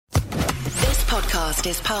podcast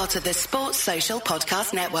is part of the Sports Social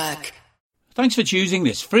Podcast Network. Thanks for choosing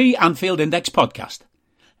this free Anfield Index podcast.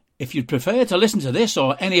 If you'd prefer to listen to this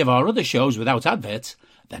or any of our other shows without adverts,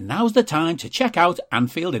 then now's the time to check out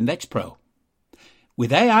Anfield Index Pro.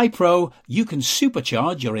 With AI Pro, you can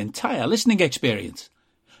supercharge your entire listening experience.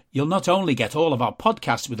 You'll not only get all of our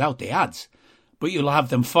podcasts without the ads, but you'll have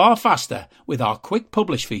them far faster with our quick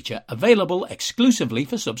publish feature available exclusively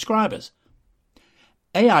for subscribers.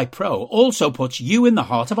 AI Pro also puts you in the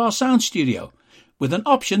heart of our sound studio, with an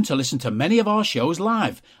option to listen to many of our shows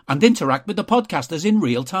live and interact with the podcasters in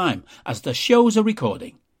real time as the shows are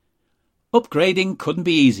recording. Upgrading couldn't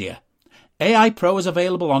be easier. AI Pro is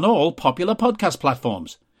available on all popular podcast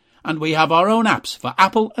platforms, and we have our own apps for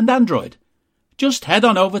Apple and Android. Just head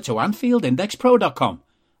on over to AnfieldIndexPro.com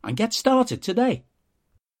and get started today.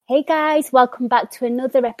 Hey guys, welcome back to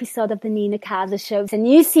another episode of the Nina Kauser Show. It's a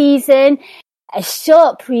new season. A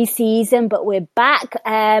short pre-season, but we're back.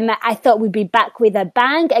 I thought we'd be back with a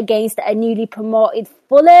bang against a newly promoted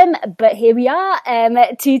Fulham, but here we are,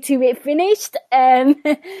 2-2 it finished.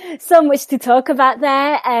 So much to talk about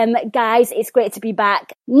there. Guys, it's great to be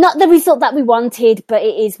back. Not the result that we wanted, but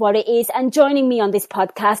it is what it is. And joining me on this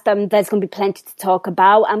podcast, there's going to be plenty to talk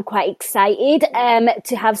about. I'm quite excited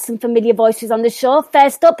to have some familiar voices on the show.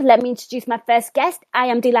 First up, let me introduce my first guest. I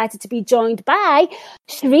am delighted to be joined by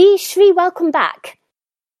Shri. Shri, welcome back.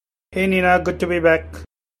 Hey Nina, good to be back.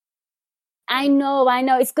 I know.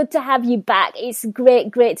 It's good to have you back. It's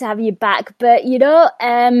great to have you back. But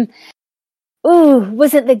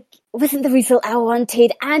wasn't the result I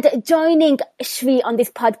wanted. And joining Shri on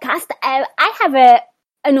this podcast, I have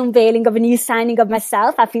an unveiling of a new signing of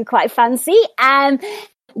myself. I feel quite fancy.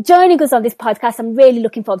 Joining us on this podcast, I'm really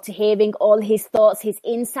looking forward to hearing all his thoughts, his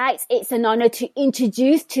insights. It's an honour to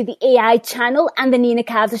introduce to the AI channel and the Nina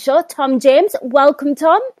Kauser Show, Tom James. Welcome,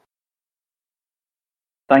 Tom.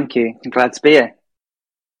 Thank you. I'm glad to be here.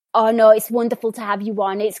 Oh no, it's wonderful to have you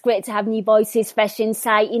on. It's great to have new voices, fresh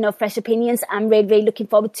insight, fresh opinions. I'm really looking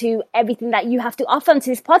forward to everything that you have to offer onto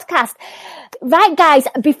this podcast. Right, guys,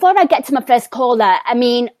 before I get to my first caller,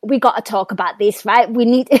 we got to talk about this, right? We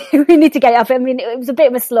need to get it off. It was a bit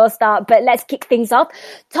of a slow start, but let's kick things off.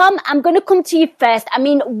 Tom, I'm going to come to you first.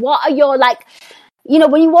 What are your,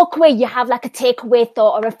 when you walk away, you have like a takeaway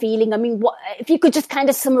thought or a feeling. What if you could just kind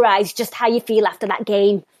of summarize just how you feel after that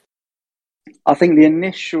game? I think the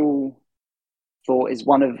initial thought is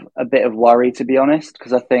one of a bit of worry, to be honest,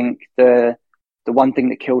 because I think the one thing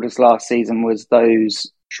that killed us last season was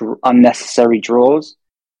those unnecessary draws,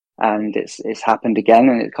 and it's happened again,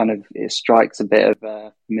 and it strikes a bit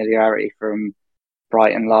of familiarity from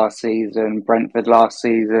Brighton last season, Brentford last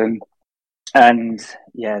season, and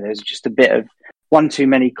there's just a bit of one too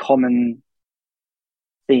many common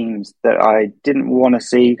themes that I didn't want to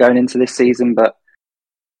see going into this season, but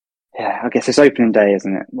I guess it's opening day,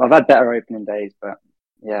 isn't it? I've had better opening days, but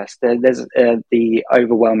yes, there's the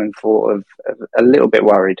overwhelming thought of a little bit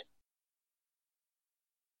worried.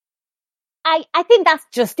 I think that's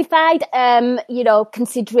justified,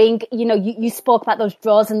 considering, you spoke about those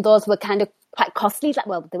draws and those were kind of quite costly.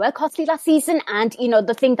 They were costly last season. And,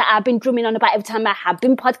 the thing that I've been drumming on about every time I have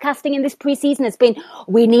been podcasting in this preseason has been,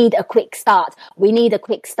 we need a quick start. We need a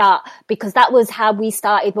quick start, because that was how we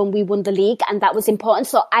started when we won the league, and that was important.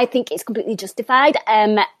 So I think it's completely justified.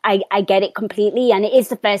 I get it completely, and it is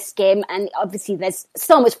the first game, and obviously there's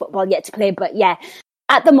so much football yet to play. But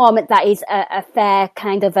at the moment, that is a fair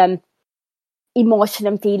kind of emotion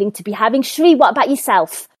and feeling to be having. Shri, what about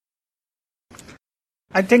yourself?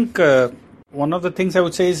 I think one of the things I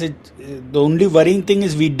would say is the only worrying thing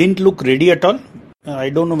is we didn't look ready at all. I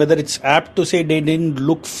don't know whether it's apt to say they didn't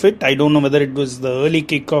look fit. I don't know whether it was the early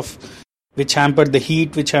kickoff which hampered the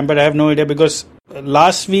heat, which hampered, I have no idea, because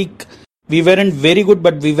last week we weren't very good,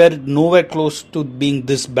 but we were nowhere close to being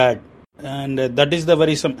this bad. And that is the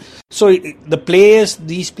worrisome. So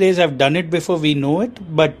these players have done it before, we know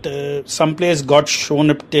it, but some players got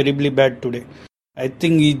shown up terribly bad today. I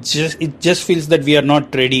think it just feels that we are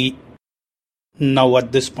not ready now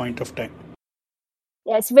at this point of time.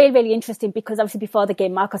 Yeah, it's really, really interesting, because obviously before the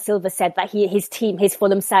game, Marco Silva said that his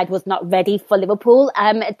Fulham side was not ready for Liverpool.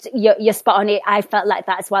 You're spot on it. I felt like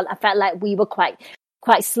that as well. I felt like we were quite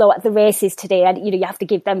slow at the races today, and you have to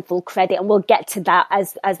give them full credit, and we'll get to that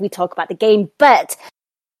as we talk about the game. But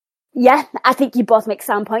I think you both make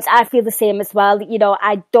sound points. I feel the same as well.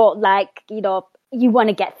 I don't like, you want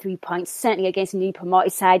to get 3 points, certainly against a new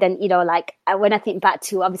promoted side. And, when I think back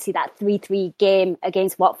to obviously that 3-3 game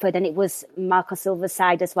against Watford, and it was Marco Silva's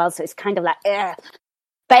side as well. So it's kind of like, ugh.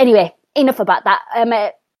 But anyway, enough about that.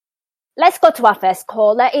 let's go to our first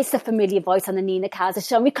caller. It's a familiar voice on the Nina Kauser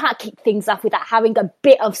show. And we can't kick things off without having a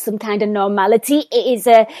bit of some kind of normality.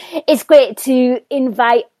 It's great to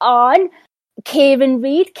invite on Kieran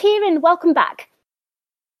Reid. Kieran, welcome back.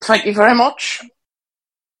 Thank you very much.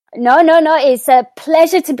 No. It's a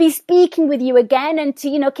pleasure to be speaking with you again and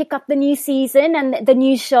to, kick off the new season and the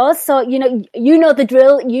new show. So, you know the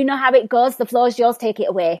drill. You know how it goes. The floor's yours. Take it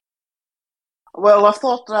away. Well, I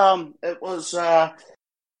thought it was a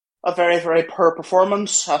very, very poor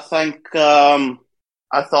performance. I think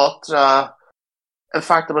I thought, in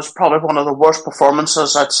fact, it was probably one of the worst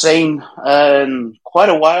performances I'd seen in quite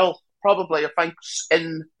a while. Probably, I think,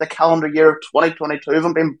 in the calendar year 2022, if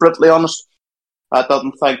I'm being brutally honest. I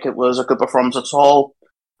didn't think it was a good performance at all.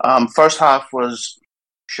 First half was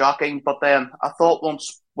shocking, but then I thought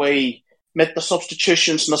once we made the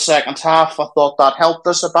substitutions in the second half, I thought that helped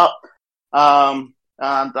us a bit. And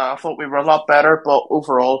I thought we were a lot better, but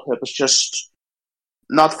overall it was just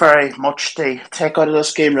not very much to take out of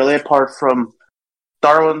this game, really, apart from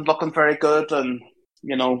Darwin looking very good and,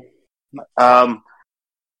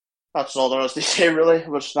 that's all there is to say, really. It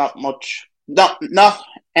was not much, not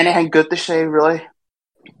anything good to say, really.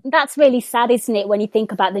 That's really sad, isn't it, when you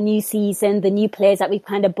think about the new season, the new players that we've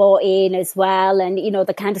kind of bought in as well, and,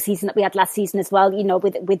 the kind of season that we had last season as well,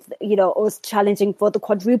 with us challenging for the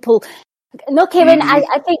quadruple. No, Kieran,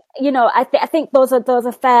 I think, I think those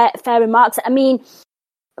are fair remarks. I mean,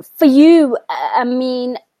 for you,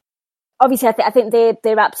 obviously, I think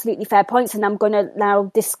they're absolutely fair points, and I'm going to now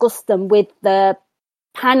discuss them with the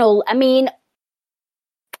panel. I mean,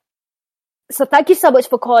 so thank you so much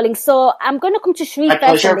for calling. So I'm going to come to Shri first. My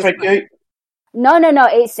pleasure, thank you. No.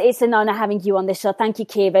 It's an honour having you on the show. Thank you,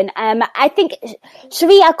 Kieran. I think,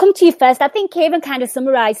 Shri, I'll come to you first. I think Kieran kind of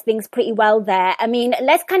summarised things pretty well there. I mean,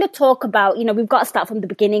 let's kind of talk about, we've got to start from the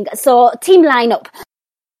beginning. So, team lineup.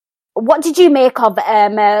 What did you make of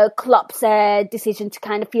Klopp's decision to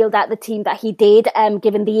kind of field out the team that he did,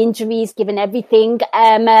 given the injuries, given everything?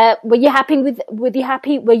 Were you happy with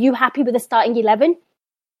the starting 11?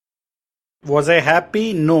 Was I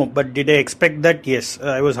happy? No. But did I expect that? Yes.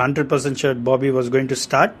 I was 100% sure Bobby was going to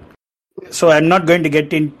start. So I'm not going to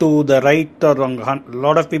get into the right or wrong. A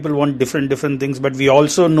lot of people want different things, but we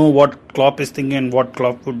also know what Klopp is thinking and what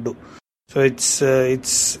Klopp would do. So it's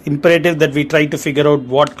imperative that we try to figure out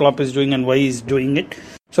what Klopp is doing and why he's doing it.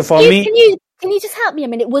 So for me... Can you just help me a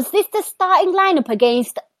minute? Was this the starting lineup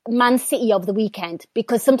against Man City of the weekend?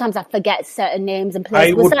 Because sometimes I forget certain names and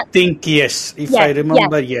players. I think yes. If I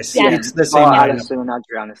remember, yes. Yeah. It's the same lineup. Alisson and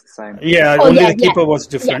Adrian is the same. Yeah, the keeper was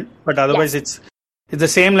different. Yeah. But otherwise it's the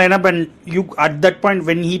same lineup, and you at that point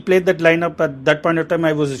when he played that lineup at that point of time,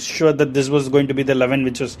 I was sure that this was going to be the 11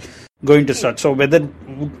 which was going to start. So whether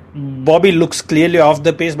Bobby looks clearly off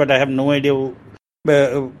the pace, but I have no idea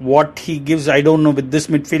what he gives. I don't know with this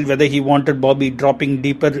midfield whether he wanted Bobby dropping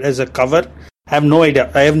deeper as a cover. I have no idea.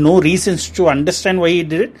 I have no reasons to understand why he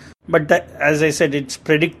did it. But as I said, it's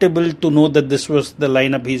predictable to know that this was the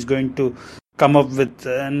lineup he's going to come up with,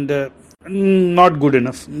 and not good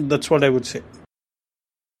enough. That's what I would say.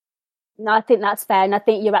 No, I think that's fair, and I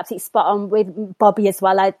think you're absolutely spot on with Bobby as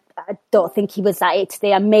well. I don't think he was at it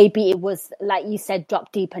today, and maybe it was, like you said,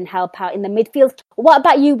 drop deep and help out in the midfield. What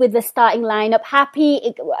about you with the starting lineup?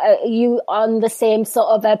 Happy? Are you on the same sort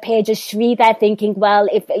of page as Shri there, thinking, well,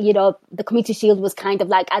 if, the Community Shield was kind of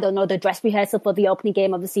like, I don't know, the dress rehearsal for the opening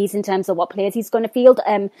game of the season in terms of what players he's going to field?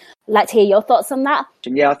 Like to hear your thoughts on that.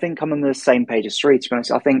 Yeah, I think I'm on the same page as Shri, to be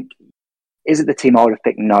honest. I think, is it the team I would have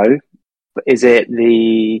picked? No. But is it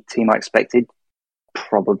the team I expected?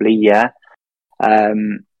 Probably, yeah.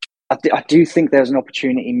 I do think there's an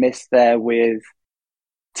opportunity missed there with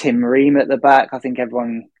Tim Ream at the back. I think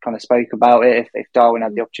everyone kind of spoke about it. If Darwin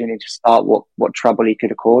had the opportunity to start, what trouble he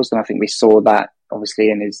could have caused. And I think we saw that, obviously,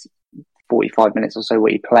 in his 45 minutes or so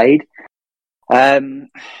what he played. At the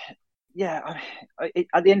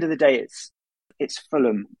end of the day, it's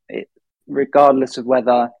Fulham. Regardless of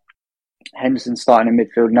whether Henderson starting in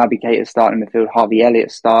midfield, Naby Keita starting in midfield, Harvey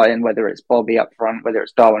Elliott starting, whether it's Bobby up front, whether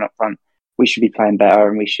it's Darwin up front, we should be playing better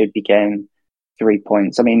and we should be getting 3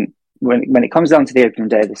 points. I mean, when it comes down to the opening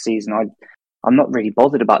day of the season, I'm not really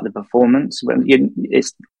bothered about the performance.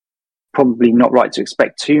 It's probably not right to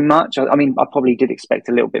expect too much. I mean, I probably did expect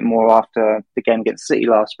a little bit more after the game against City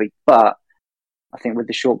last week, but I think with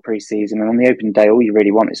the short pre-season and on the opening day, all you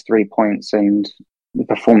really want is 3 points, and the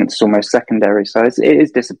performance is almost secondary. So it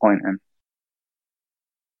is disappointing.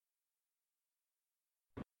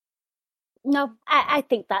 No, I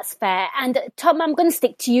think that's fair. And Tom, I'm going to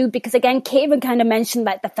stick to you because, again, Kieran kind of mentioned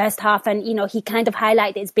like the first half, and, he kind of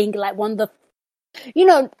highlighted it as being like one of the you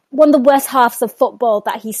know, one of the worst halves of football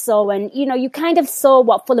that he saw. And, you know, you kind of saw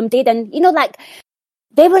what Fulham did. And, you know, like,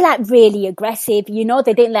 they were like really aggressive, you know,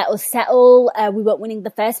 they didn't let us settle. We weren't winning the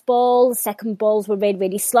first ball. Second balls were really,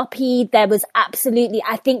 really sloppy. There was I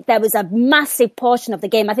think there was a massive portion of the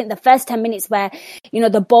game. I think the first 10 minutes where, you know,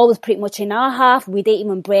 the ball was pretty much in our half. We didn't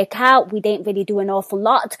even break out. We didn't really do an awful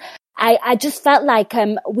lot. I just felt like,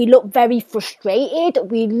 we looked very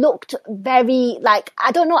frustrated. We looked very like,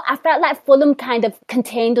 I don't know. I felt like Fulham kind of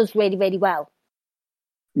contained us really, really well.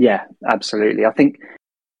 Yeah, absolutely. I think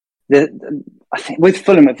with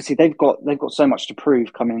Fulham, obviously they've got so much to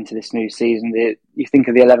prove coming into this new season. You think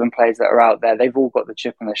of the 11 players that are out there; they've all got the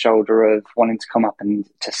chip on their shoulder of wanting to come up and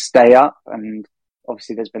to stay up. And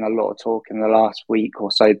obviously, there's been a lot of talk in the last week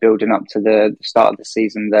or so, building up to the start of the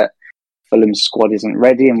season, that Fulham's squad isn't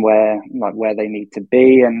ready and where they need to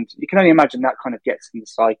be. And you can only imagine that kind of gets in the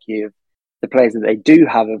psyche of the players that they do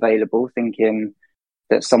have available, thinking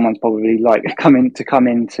that someone's probably like come in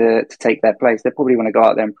to take their place. They probably want to go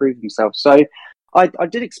out there and prove themselves. So I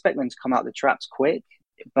did expect them to come out the traps quick,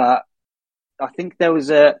 but I think there was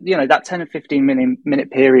that 10 or 15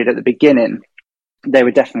 minute period at the beginning, they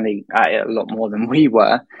were definitely at it a lot more than we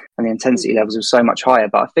were, and the intensity levels were so much higher.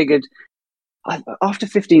 But I figured after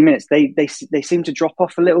 15 minutes, they seemed to drop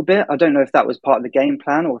off a little bit. I don't know if that was part of the game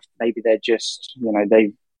plan, or if maybe they're just,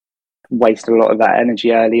 they wasted a lot of that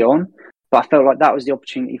energy early on. But I felt like that was the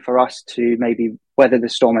opportunity for us to maybe weather the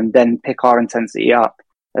storm and then pick our intensity up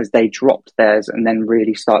as they dropped theirs, and then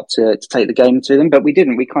really start to take the game to them. But we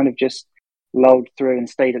didn't. We kind of just lulled through and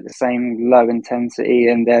stayed at the same low intensity,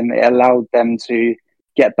 and then it allowed them to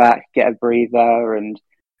get back, get a breather, and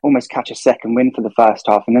almost catch a second win for the first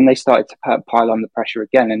half. And then they started to pile on the pressure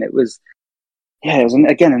again, and it was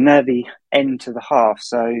again a nervy end to the half.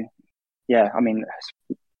 So yeah, I mean,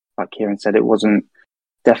 like Kieran said, it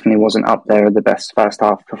definitely wasn't up there with the best first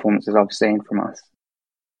half performances I've seen from us.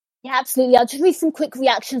 Yeah, absolutely. I'll just read some quick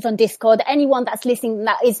reactions on Discord. Anyone that's listening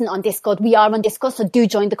that isn't on Discord, we are on Discord, so do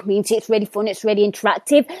join the community. It's really fun. It's really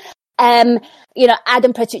interactive. Adam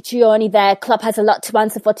Petriccioni there, Klopp has a lot to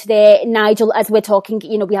answer for today. Nigel, as we're talking,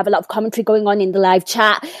 we have a lot of commentary going on in the live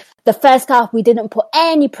chat. The first half, we didn't put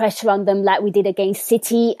any pressure on them like we did against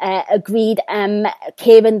City. Agreed.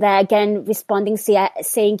 Kieran there again responding,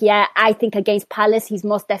 saying, yeah, I think against Palace, he's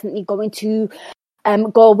most definitely going to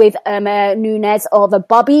go with Nunes over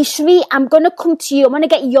Bobby. Shri, I'm going to come to you. I want to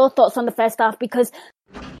get your thoughts on the first half, because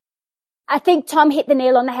I think Tom hit the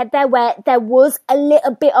nail on the head there, where there was a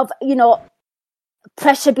little bit of,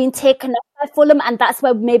 pressure being taken up by Fulham, and that's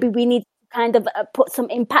where maybe we need to kind of put some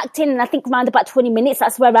impact in. And I think around about 20 minutes,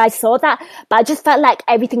 that's where I saw that. But I just felt like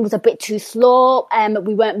everything was a bit too slow.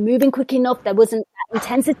 We weren't moving quick enough. There wasn't that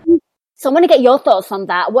intensity. So I want to get your thoughts on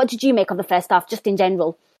that. What did you make of the first half, just in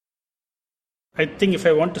general? I think if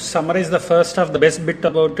I want to summarize the first half, the best bit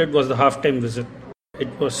about it was the halftime visit. It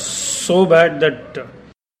was so bad that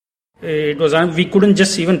we couldn't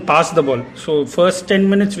just even pass the ball. So first 10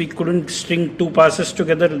 minutes we couldn't string two passes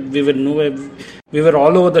together. We were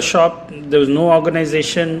all over the shop. There was no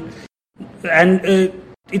organization, and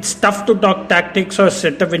it's tough to talk tactics or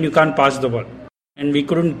setup when you can't pass the ball. And we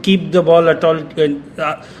couldn't keep the ball at all.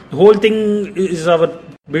 The whole thing is, our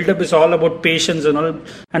build-up is all about patience and all.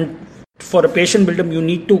 And for a patient build-up, you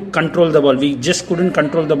need to control the ball. We just couldn't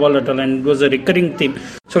control the ball at all, and it was a recurring theme.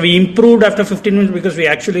 So we improved after 15 minutes because we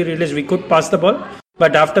actually realized we could pass the ball.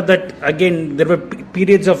 But after that, again, there were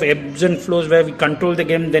periods of ebbs and flows where we controlled the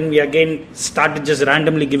game. Then we again started just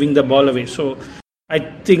randomly giving the ball away. So I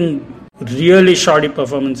think really shoddy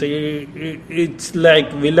performance. It's like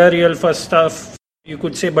Villarreal first half, you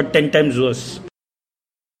could say, but 10 times worse.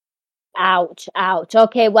 Ouch.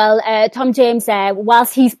 Okay, well, Tom James,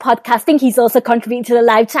 whilst he's podcasting, he's also contributing to the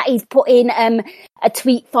live chat. He's put in a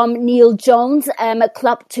tweet from Neil Jones,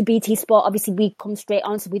 Klopp to BT Sport. Obviously, we come straight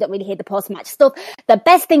on, so we don't really hear the post-match stuff. The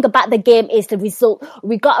best thing about the game is the result.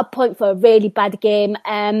 We got a point for a really bad game.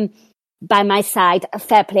 By my side, a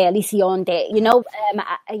fair play, at least he owned it.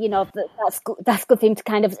 That's good for him to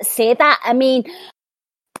kind of say that. I mean,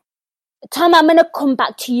 Tom, I'm going to come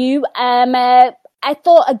back to you. I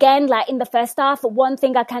thought, again, like in the first half, one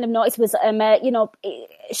thing I kind of noticed was,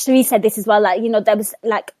 Shri said this as well,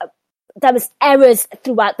 there was errors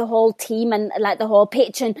throughout the whole team and like the whole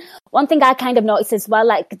pitch. And one thing I kind of noticed as well,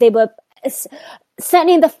 like they were,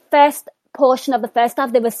 certainly in the first portion of the first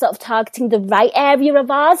half, they were sort of targeting the right area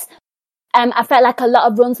of ours. I felt like a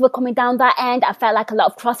lot of runs were coming down that end. I felt like a lot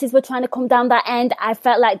of crosses were trying to come down that end. I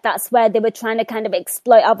felt like that's where they were trying to kind of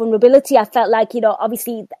exploit our vulnerability. I felt like,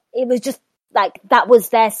 obviously it was just, like that was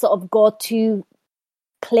their sort of go-to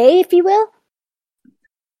play, if you will.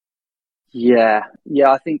 Yeah.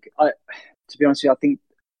 I think, to be honest with you, I think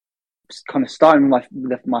kind of starting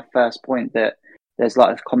with my first point that there's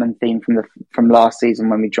like a common theme from last season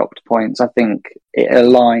when we dropped points. I think it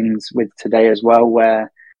aligns with today as well,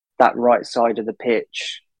 where that right side of the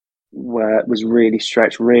pitch was really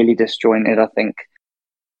stretched, really disjointed. I think,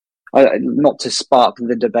 not to spark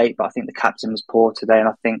the debate, but I think the captain was poor today, and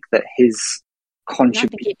I think that his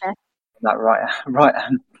contribution on that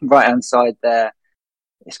right hand side there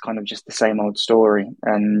is kind of just the same old story.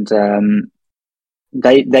 And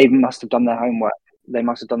they must have done their homework.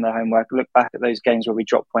 Look back at those games where we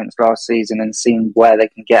dropped points last season and seen where they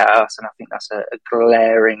can get at us, and I think that's a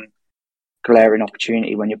glaring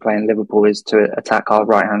opportunity when you're playing Liverpool, is to attack our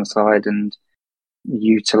right hand side and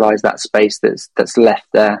utilise that space that's left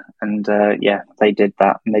there. And they did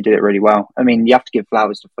that, and they did it really well. I mean, you have to give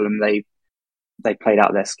flowers to Fulham. They played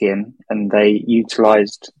out their skin and they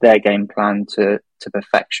utilised their game plan to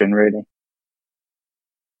perfection, really.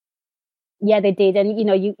 Yeah, they did. And,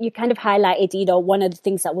 you kind of highlighted, one of the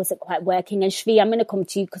things that wasn't quite working. And Shvi, I'm going to come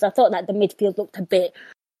to you because I thought that the midfield looked a bit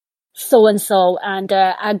so-and-so. And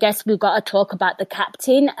I guess we've got to talk about the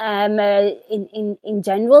captain in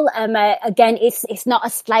general. Again, it's not a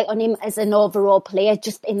slight on him as an overall player.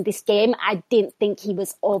 Just in this game, I didn't think he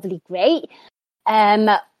was overly great.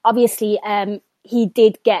 Obviously, he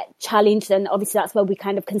did get challenged, and obviously that's where we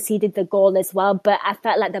kind of conceded the goal as well. But I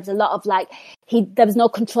felt like there was a lot of there was no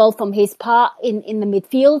control from his part in the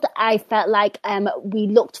midfield. I felt like we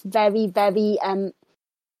looked very, very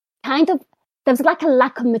there was like a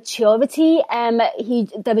lack of maturity.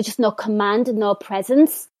 There was just no command, no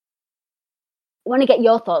presence. I want to get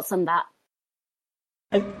your thoughts on that.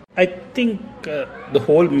 I think the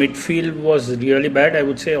whole midfield was really bad. I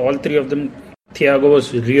would say all three of them. Thiago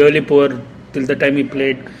was really poor till the time he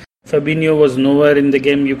played. Fabinho was nowhere in the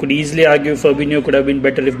game. You could easily argue Fabinho could have been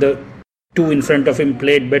better if the two in front of him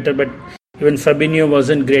played better, but even Fabinho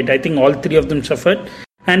wasn't great. I think all three of them suffered.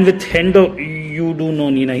 And with Hendo, you do know,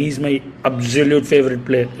 Nina, he's my absolute favourite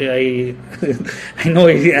player. I know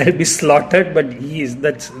I'll be slaughtered, but he is.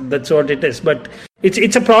 That's what it is. But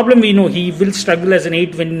it's a problem. We know he will struggle as an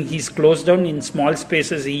 8 when he's closed down in small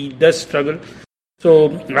spaces. He does struggle.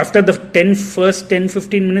 So after the first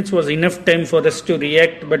 10-15 minutes was enough time for us to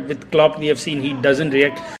react, but with Klopp we have seen he doesn't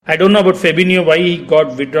react. I don't know about Fabinho, why he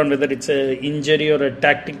got withdrawn, whether it's an injury or a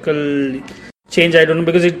tactical change, I don't know,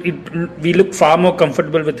 because we look far more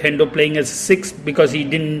comfortable with Hendo playing as 6 because he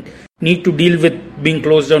didn't need to deal with being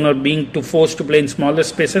closed down or being too forced to play in smaller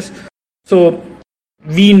spaces. So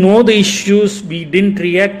we know the issues, we didn't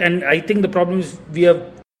react, and I think the problem is we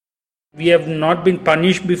have not been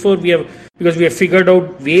punished before. Because we have figured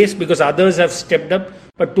out ways, because others have stepped up.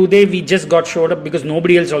 But today we just got showed up because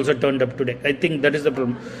nobody else also turned up today. I think that is the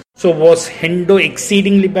problem. So was Hendo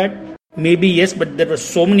exceedingly bad? Maybe yes, but there were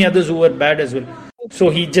so many others who were bad as well. So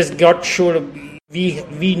he just got showed up.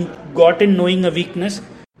 We got in knowing a weakness.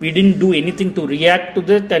 We didn't do anything to react to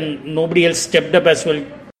that, and nobody else stepped up as well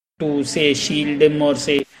to say shield him or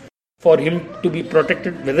say for him to be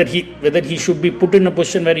protected. Whether he should be put in a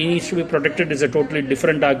position where he needs to be protected is a totally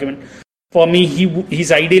different argument. For me, he's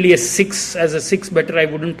ideally a 6. As a 6 better, I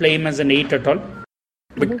wouldn't play him as an 8 at all.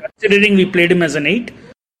 But considering we played him as an 8,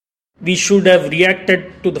 we should have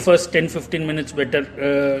reacted to the first 10-15 minutes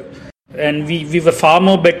better. And we were far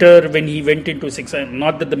more better when he went into 6.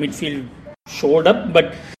 Not that the midfield showed up,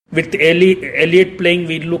 but with Elliott playing,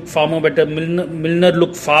 we looked far more better. Milner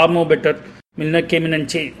looked far more better. Milner came in and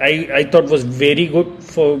changed. I thought was very good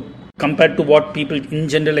for compared to what people in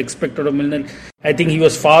general expected of Milner. I think he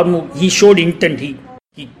was far more. He showed intent.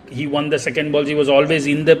 He won the second balls. He was always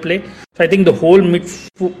in the play. So I think the whole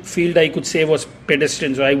midfield, I could say, was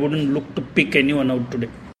pedestrian. So I wouldn't look to pick anyone out today.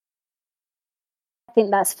 I think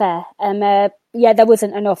that's fair. There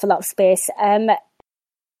wasn't an awful lot of space.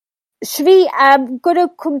 Shvi, I'm going to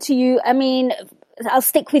come to you. I mean, I'll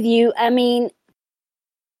stick with you. I mean,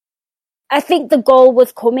 I think the goal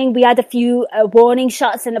was coming. We had a few warning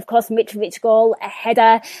shots, and of course, Mitrovic's goal, a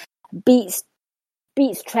header, beats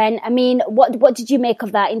Trent. I mean, what did you make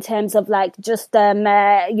of that in terms of just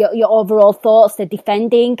your overall thoughts, the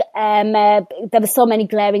defending? There were so many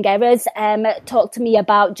glaring errors. Talk to me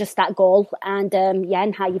about just that goal and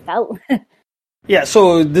how you felt. Yeah,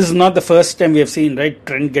 so this is not the first time we have seen, right,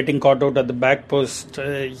 Trent getting caught out at the back post.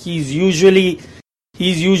 He's usually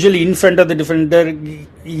in front of the defender.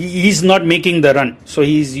 He's not making the run, so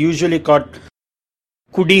he's usually caught.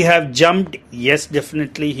 Could he have jumped? Yes,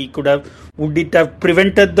 definitely he could have. Would it have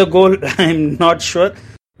prevented the goal? I'm not sure.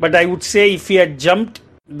 But I would say if he had jumped,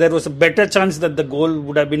 there was a better chance that the goal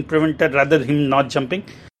would have been prevented rather than him not jumping.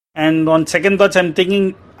 And on second thoughts, I'm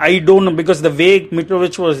thinking, I don't know, because the way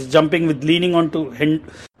Mitrovic was jumping with leaning onto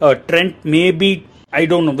Trent, maybe, I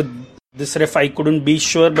don't know, with this ref I couldn't be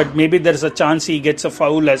sure, but maybe there's a chance he gets a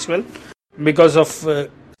foul as well because of,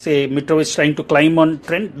 say, Mitrovic trying to climb on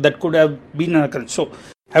Trent. That could have been an occurrence. So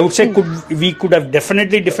I would say we could have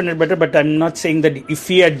definitely defended better, but I'm not saying that if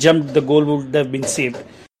he had jumped, the goal would have been saved.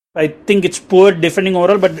 I think it's poor defending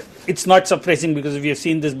overall, but it's not surprising because we have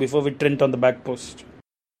seen this before with Trent on the back post.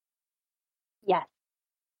 Yeah.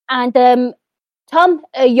 And Tom,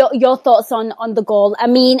 your thoughts on the goal? I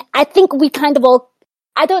mean, I think we kind of all,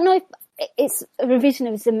 I don't know if it's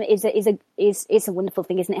revisionism is a wonderful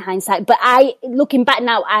thing, isn't it? Hindsight. But looking back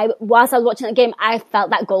now, whilst I was watching the game, I felt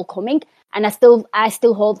that goal coming, and I still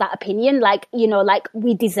hold that opinion. Like, you know, like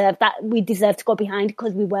we deserve that. We deserve to go behind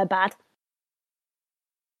because we were bad.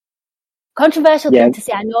 Controversial thing to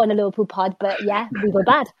say, I know, on a Liverpool pod, but yeah, we were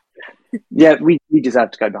bad. Yeah, we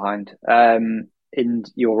deserved to go behind.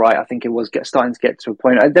 And you're right. I think it was starting to get to a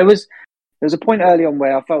point. There was a point early on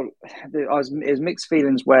where I felt it was mixed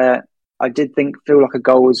feelings, where I did feel like a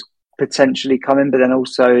goal was potentially coming, but then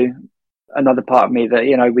also another part of me that,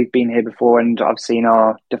 you know, we've been here before and I've seen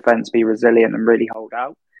our defence be resilient and really hold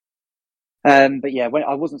out. But yeah,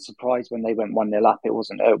 I wasn't surprised when they went 1-0 up. It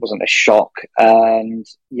wasn't a shock. And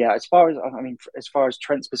yeah, as far as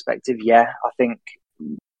Trent's perspective, yeah, I think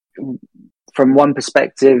from one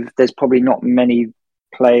perspective, there's probably not many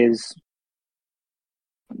players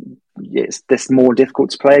it's this more difficult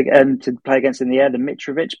to play against in the air than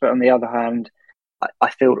Mitrovic. But on the other hand, I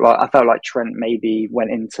felt like Trent maybe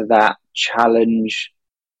went into that challenge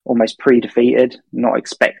almost pre-defeated, not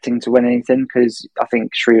expecting to win anything, because I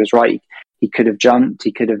think Sri was right. He could have jumped,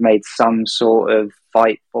 he could have made some sort of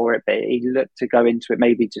fight for it, but he looked to go into it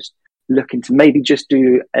maybe just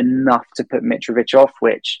do enough to put Mitrovic off,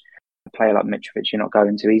 which a player like Mitrovic you're not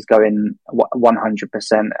going to. He's going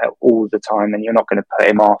 100% all the time, and you're not going to put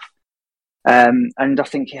him off. And I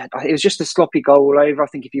think it was just a sloppy goal all over. I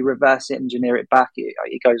think if you reverse it, engineer it back,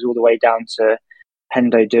 it goes all the way down to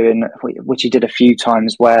Hendo doing, which he did a few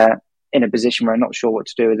times, where in a position where I'm not sure what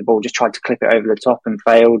to do with the ball, just tried to clip it over the top and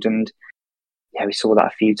failed. And yeah, we saw that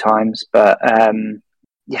a few times. But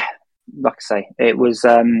yeah, like I say, it was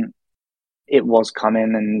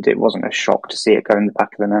coming, and it wasn't a shock to see it go in the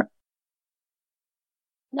back of the net.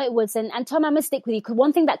 No, it wasn't. And Tom, I must stick with you, because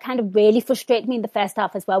one thing that kind of really frustrated me in the first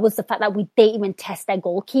half as well was the fact that we didn't even test their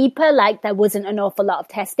goalkeeper. Like, there wasn't an awful lot of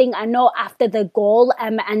testing. I know after the goal,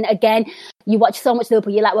 and again, you watch so much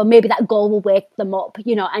Liverpool, you're like, well, maybe that goal will wake them up,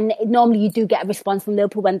 you know, and normally you do get a response from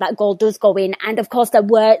Liverpool when that goal does go in. And of course, there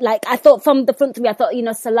were, like, I thought from the front three, I thought, you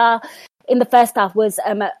know, Salah in the first half was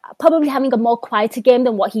probably having a more quieter game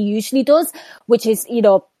than what he usually does, which is, you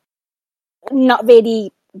know, not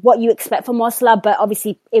really what you expect from Salah, but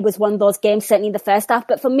obviously it was one of those games, certainly in the first half.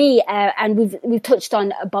 But for me, and we've touched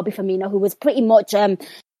on Bobby Firmino, who was pretty much, in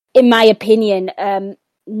my opinion,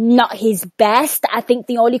 not his best. I think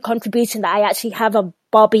the only contribution that I actually have of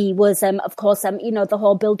Bobby was, of course, you know, the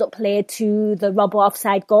whole build-up play to the Robbo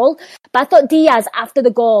offside goal. But I thought Diaz, after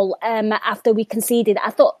the goal, after we conceded, I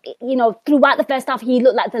thought, you know, throughout the first half, he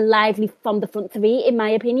looked like the lively from the front three, in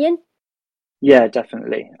my opinion. Yeah,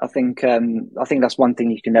 definitely. I think that's one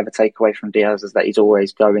thing you can never take away from Diaz, is that he's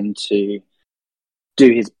always going to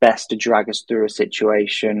do his best to drag us through a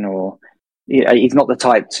situation, or he's not the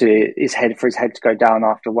type for his head to go down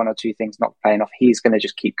after one or two things not paying off. He's going to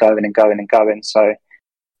just keep going and going and going. So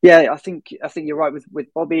yeah, I think you're right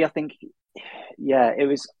with Bobby. I think, yeah, it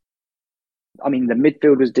was, I mean, the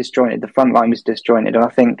midfield was disjointed, the front line was disjointed, and I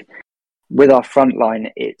think with our front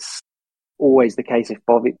line, it's always the case, if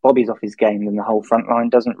Bobby's off his game, then the whole front line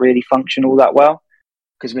doesn't really function all that well.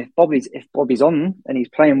 Because if Bobby's on and he's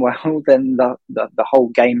playing well, then the whole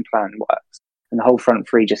game plan works, and the whole front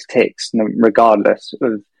three just ticks, regardless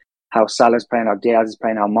of how Salah's playing, how Diaz is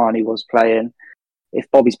playing, how Mane was playing. If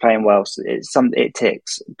Bobby's playing well, it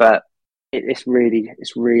ticks. But it's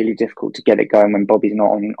really difficult to get it going when Bobby's not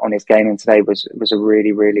on his game. And today was a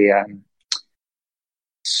really, really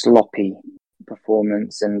sloppy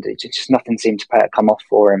performance, and it just nothing seemed to come off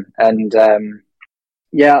for him. And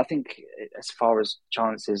yeah, I think as far as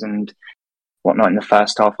chances and whatnot in the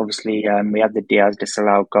first half, obviously we had the Diaz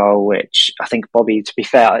disallowed goal, which I think Bobby, to be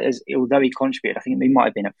fair, although he contributed, I think he might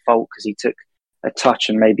have been at fault because he took a touch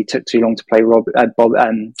and maybe took too long to play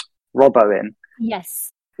Robbo in.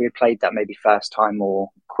 Yes, if we had played that maybe first time or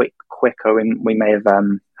quicker, we may have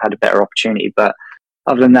had a better opportunity. But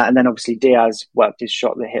other than that, and then obviously Diaz worked his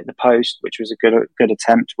shot that hit the post, which was a good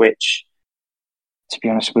attempt, which, to be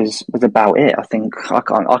honest, was about it. I think I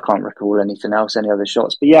can't recall anything else, any other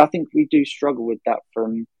shots. But yeah, I think we do struggle with that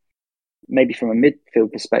from maybe from a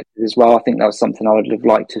midfield perspective as well, I think that was something I would have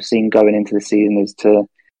liked to have seen going into the season, is to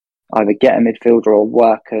either get a midfielder or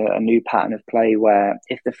work a new pattern of play where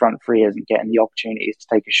if the front three isn't getting the opportunities to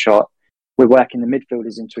take a shot, we're working the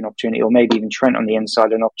midfielders into an opportunity, or maybe even Trent on the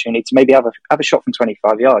inside an opportunity to maybe have a shot from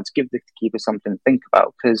 25 yards, give the keeper something to think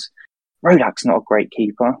about, because Rodak's not a great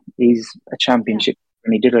keeper. He's a championship,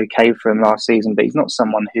 and he did okay for him last season, but he's not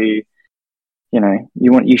someone who,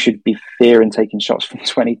 you should be fearing taking shots from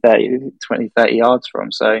 20, 30 yards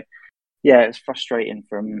from. So, yeah, it's frustrating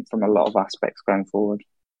from a lot of aspects going forward.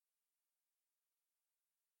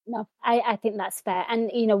 No, I think that's fair. And,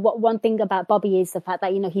 one thing about Bobby is the fact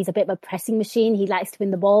that, he's a bit of a pressing machine. He likes to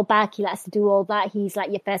win the ball back. He likes to do all that. He's like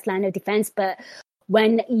your first line of defense. But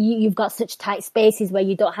when you've got such tight spaces where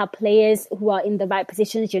you don't have players who are in the right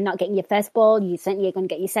positions, you're not getting your first ball, you certainly are going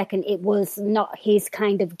to get your second. It was not his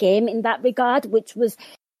kind of game in that regard, which was,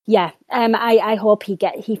 I hope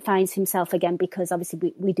he finds himself again, because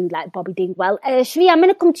obviously we do like Bobby doing well. Shri, I'm going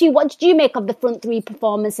to come to you. What did you make of the front three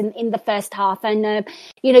performance in the first half? And,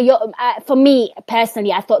 for me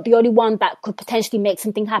personally, I thought the only one that could potentially make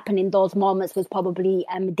something happen in those moments was probably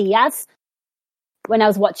Diaz. When I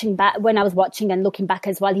was watching and looking back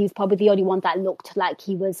as well, he was probably the only one that looked like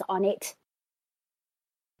he was on it.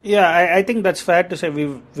 Yeah, I think that's fair to say.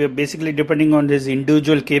 We're basically depending on his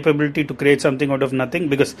individual capability to create something out of nothing,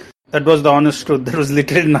 because that was the honest truth. There was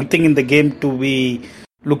literally nothing in the game to be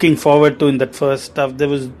looking forward to in that first half. There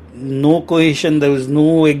was no cohesion. There was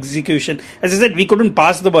no execution. As I said, we couldn't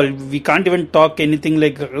pass the ball. We can't even talk anything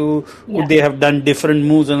like would they have done different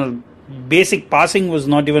moves, and basic passing was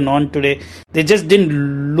not even on today. They just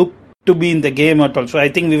didn't look to be in the game at all. So I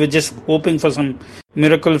think we were just hoping for some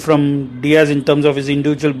miracle from Diaz in terms of his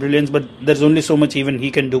individual brilliance, but there's only so much even he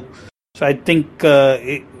can do. So I think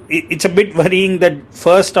it's a bit worrying that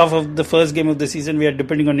first half of the first game of the season we are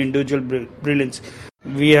depending on individual brilliance.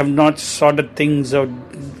 We have not sorted things out.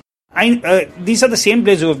 These are the same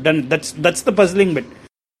players who have done it. That's the puzzling bit.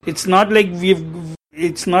 It's not like we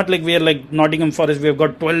are like Nottingham Forest. We have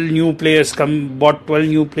got 12 new players bought 12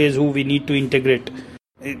 new players who we need to integrate.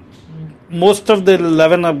 Most of the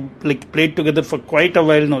 11 are played together for quite a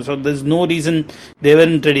while now, so there's no reason they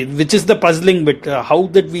weren't ready, which is the puzzling bit. How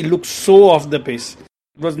did we look so off the pace?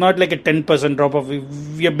 It was not like a 10% drop off.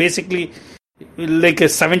 We are basically like a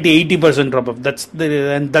 70-80% drop off. That's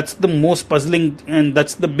the most puzzling, and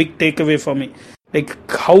that's the big takeaway for me. Like,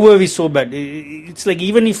 how were we so bad? It's like,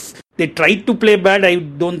 even if they tried to play bad, I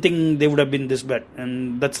don't think they would have been this bad,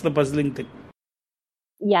 and that's the puzzling thing.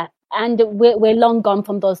 Yeah. And we're long gone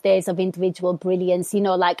from those days of individual brilliance,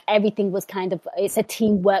 everything was it's a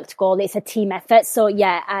team worked goal, it's a team effort. So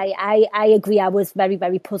yeah, I agree. I was very,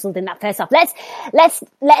 very puzzled in that first half. Let's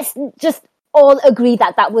just all agree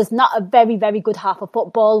that was not a very, very good half of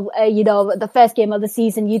football. The first game of the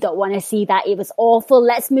season, you don't want to see that. It was awful.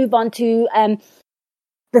 Let's move on to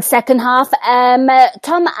the second half.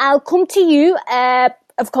 Tom, I'll come to you.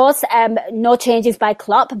 Of course, no changes by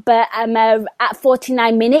Klopp, but at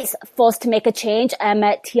 49 minutes, forced to make a change.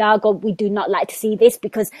 Thiago, we do not like to see this,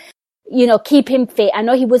 because, keep him fit. I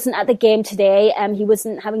know he wasn't at the game today. He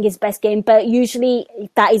wasn't having his best game, but usually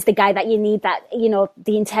that is the guy that you need, that,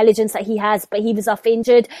 the intelligence that he has, but he was off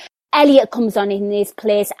injured. Elliot comes on in his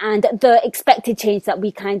place, and the expected change that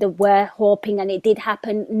we kind of were hoping, and it did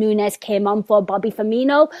happen. Núñez came on for Bobby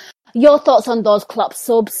Firmino. Your thoughts on those Klopp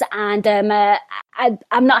subs? And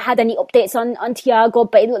I've not had any updates on Thiago,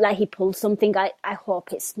 but it looked like he pulled something. I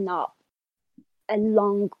hope it's not a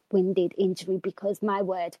long-winded injury, because my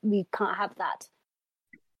word, we can't have that.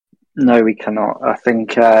 No, we cannot. I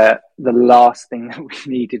think the last thing that we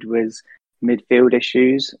needed was midfield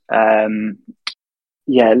issues.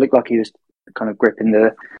 It looked like he was kind of gripping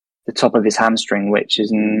the top of his hamstring, which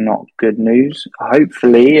is not good news.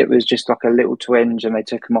 Hopefully it was just like a little twinge and they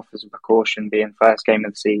took him off as a precaution, being first game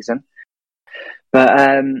of the season. But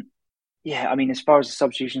as far as the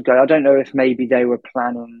substitutions go, I don't know if maybe they were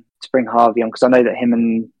planning to bring Harvey on, because I know that him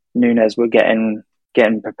and Núñez were getting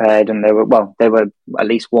prepared, and they were at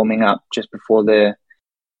least warming up just before the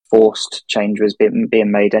forced change was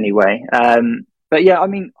being made anyway.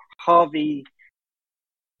 Harvey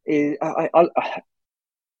is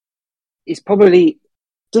it's probably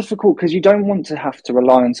difficult, because you don't want to have to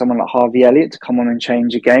rely on someone like Harvey Elliott to come on and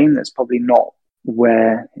change a game. That's probably not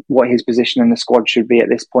what his position in the squad should be at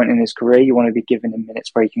this point in his career. You want to be giving him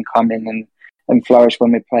minutes where he can come in and flourish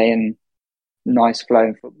when we're playing nice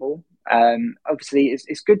flowing football. Obviously,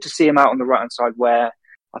 it's good to see him out on the right hand side, where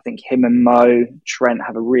I think him and Trent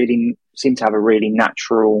seem to have a really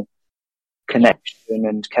natural connection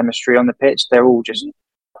and chemistry on the pitch. They're all just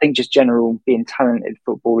think just general being talented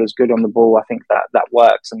footballers, good on the ball, I think that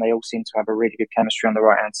works, and they all seem to have a really good chemistry on the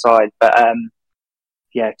right hand side. But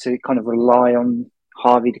to kind of rely on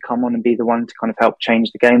Harvey to come on and be the one to kind of help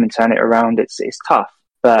change the game and turn it around, it's tough.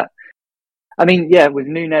 But I mean, with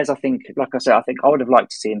Núñez, I think, like I said, I think I would have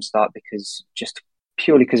liked to see him start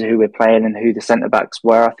purely because of who we're playing and who the centre backs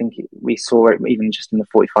were. I think we saw it even just in the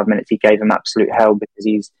 45 minutes. He gave them absolute hell because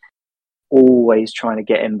he's always trying to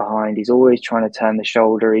get in behind. He's always trying to turn the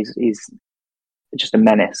shoulder. He's just a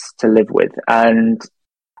menace to live with. And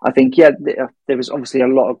I think, there was obviously a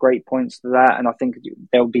lot of great points to that. And I think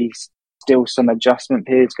there'll be still some adjustment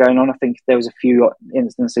periods going on. I think there was a few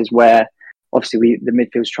instances where obviously the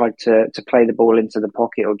midfield's tried to play the ball into the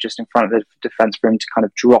pocket or just in front of the defence for him to kind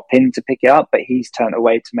of drop in to pick it up, but he's turned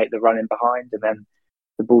away to make the run in behind, and then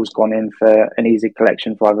the ball's gone in for an easy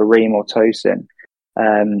collection for either Ream or Tosin.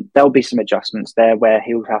 There'll be some adjustments there where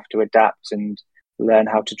he'll have to adapt and learn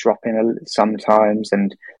how to drop in sometimes,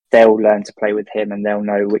 and they'll learn to play with him and they'll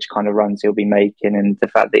know which kind of runs he'll be making, and the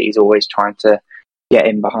fact that he's always trying to get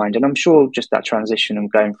in behind. And I'm sure just that transition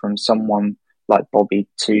of going from someone like Bobby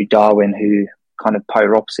to Darwin, who kind of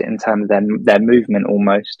polar opposite in terms of their movement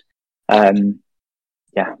almost.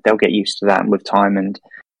 They'll get used to that with time. And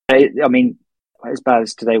I mean, as bad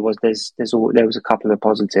as today was, there was a couple of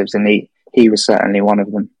positives, and he was certainly one of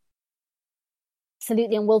them.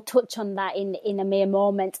 Absolutely, and we'll touch on that in a mere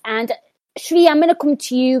moment. And Shri, I'm going to come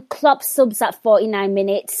to you. Klopp subs at 49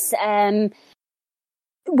 minutes.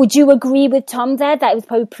 Would you agree with Tom there that it was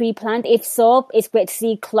probably pre-planned? If so, it's great to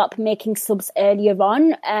see Klopp making subs earlier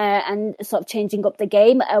on and sort of changing up the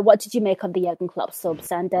game. What did you make of the Jurgen Klopp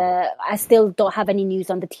subs? And I still don't have any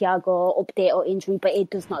news on the Thiago update or injury, but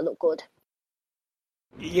it does not look good.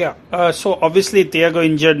 Yeah, so obviously Thiago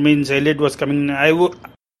injured means Elliott was coming. I would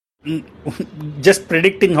just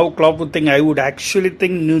predicting how Klopp would think. I would actually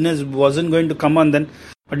think Núñez wasn't going to come on then.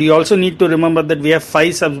 But you also need to remember that we have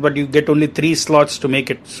 5 subs, but you get only 3 slots to make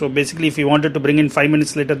it. So basically, if he wanted to bring in 5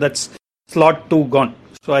 minutes later, that's slot 2 gone.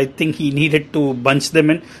 So I think he needed to bunch them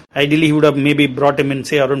in. Ideally, he would have maybe brought him in,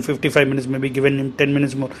 say, around 55 minutes, maybe given him 10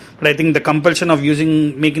 minutes more. But I think the compulsion of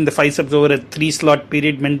making the 5 subs over a 3 slot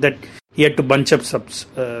period meant that he had to bunch up subs.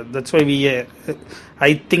 That's why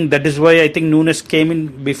I think that is why I think Núñez came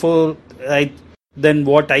in before than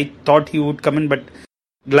what I thought he would come in. But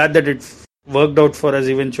glad that it worked out for us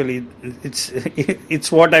eventually.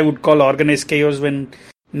 It's what I would call organized chaos when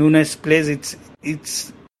Núñez plays.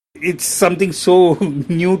 It's something so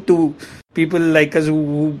new to people like us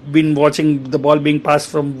who've been watching the ball being passed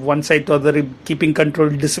from one side to other, keeping control,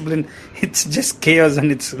 discipline. It's just chaos,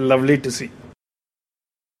 and it's lovely to see.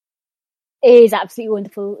 It is absolutely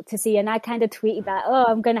wonderful to see, and I kind of tweeted that,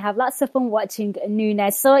 I'm going to have lots of fun watching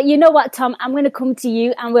Núñez. So you know what, Tom, I'm going to come to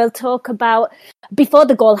you and we'll talk about, before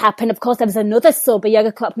the goal happened, of course, there was another sub,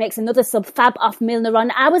 Jurgen Klopp makes another sub, Fab off Milner on.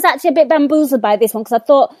 I was actually a bit bamboozled by this one because I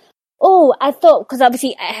thought, because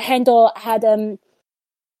obviously Hendo had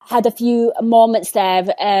a few moments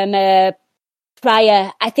there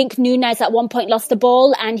prior. I think Núñez at one point lost the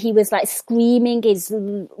ball and he was like screaming his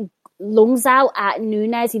lungs out at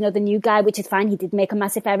Núñez, the new guy, which is fine. He did make a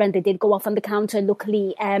massive error and they did go off on the counter.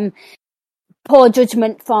 Luckily, poor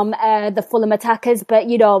judgment from the Fulham attackers. But,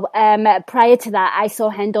 prior to that, I saw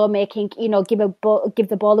Hendo making, give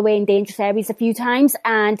the ball away in dangerous areas a few times.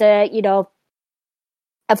 And, of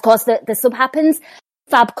course, the sub happens.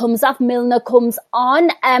 Fab comes off, Milner comes on.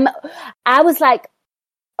 I was like,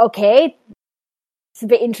 okay, it's a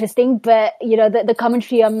bit interesting, but the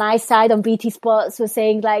commentary on my side on BT Sports was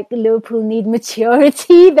saying like Liverpool need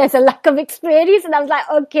maturity. There's a lack of experience, and I was like,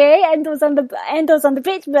 okay, Endo's on the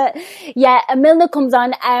pitch, but yeah, Milner comes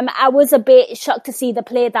on. I was a bit shocked to see the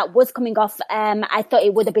player that was coming off. I thought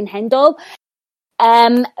it would have been Hendo,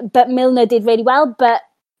 but Milner did really well. But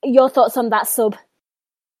your thoughts on that sub?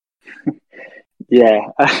 Yeah,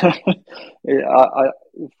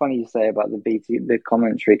 funny you say about the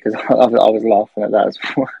commentary, because I was laughing at that as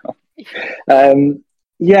well. I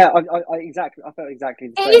felt exactly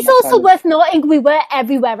the same. It is also worth noting we were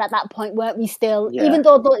everywhere at that point, weren't we? Still, even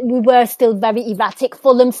though we were still very erratic,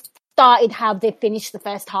 Fulham started how they finished the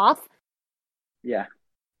first half. Yeah,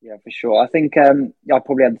 for sure. I think I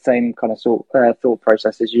probably had the same kind of thought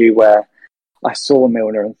process as you, where I saw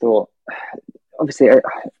Milner and thought, obviously,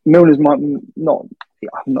 Milner's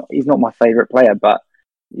he's not my favourite player, but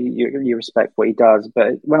you respect what he does.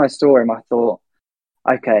 But when I saw him, I thought,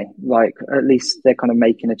 okay, like at least they're kind of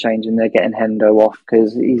making a change and they're getting Hendo off,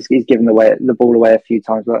 because he's given the ball away a few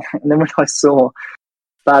times. And then when I saw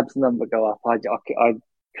Fab's number go up, I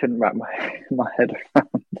couldn't wrap my head around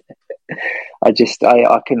it.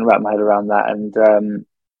 I couldn't wrap my head around that. And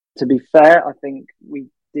to be fair, I think we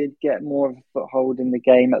did get more of a foothold in the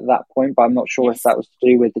game at that point, but I'm not sure if that was to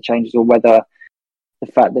do with the changes or whether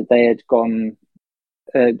the fact that they had gone,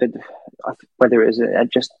 whether it was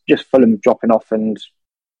just Fulham dropping off and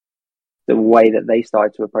the way that they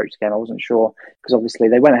started to approach the game. I wasn't sure, because obviously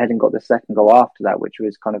they went ahead and got the second goal after that, which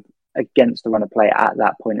was kind of against the run of play at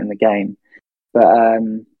that point in the game. But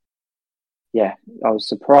yeah, I was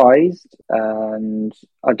surprised, and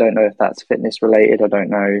I don't know if that's fitness related. I don't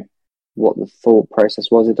know what the thought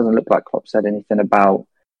process was. It doesn't look like Klopp said anything about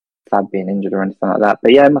Fab being injured or anything like that.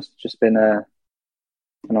 But yeah, it must have just been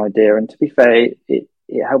an idea. And to be fair, it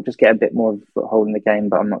helped us get a bit more of a foothold in the game,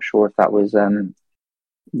 but I'm not sure if that was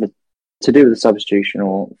to do with the substitution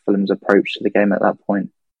or Fulham's approach to the game at that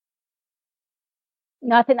point.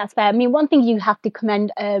 No, I think that's fair. I mean, one thing you have to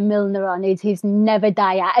commend Milner on is his never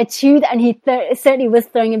die attitude, and he certainly was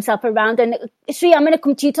throwing himself around. And Sri, I'm going to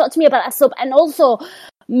come to you, talk to me about that sub, and also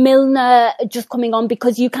Milner just coming on,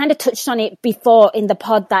 because you kind of touched on it before in the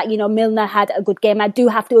pod that, you know, Milner had a good game. I do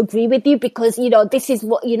have to agree with you, because, you know, this is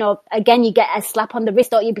what, you know, again, you get a slap on the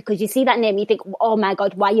wrist, don't you? Because you see that name, you think, oh my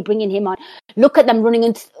God, why are you bringing him on? Look at them running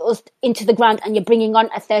into the ground, and you're bringing on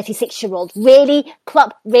a 36-year-old. Really?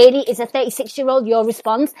 Klopp, really? Is a 36-year-old your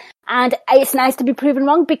response? And it's nice to be proven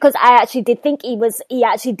wrong, because I actually did think he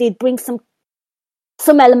actually did bring some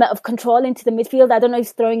element of control into the midfield. I don't know if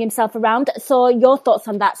he's throwing himself around. So your thoughts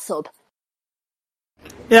on that sub?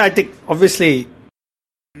 Yeah, I think obviously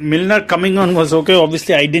Milner coming on was okay.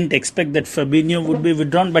 Obviously, I didn't expect that Fabinho would be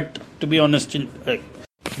withdrawn, but to be honest,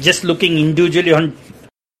 just looking individually on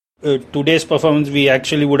today's performance, we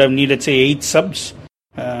actually would have needed, say, 8 subs.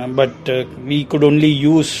 But we could only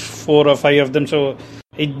use 4 or 5 of them, so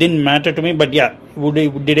it didn't matter to me. But yeah,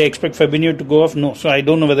 did I expect Fabinho to go off? No. So I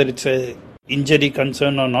don't know whether it's a injury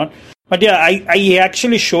concern or not. But yeah, I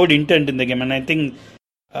actually showed intent in the game, and I think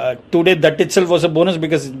today that itself was a bonus,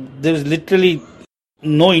 because there was literally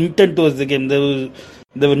no intent towards the game. There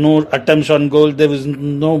were no attempts on goal. There was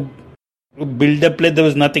no build-up play. There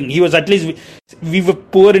was nothing. He was, at least we were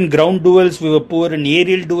poor in ground duels. We were poor in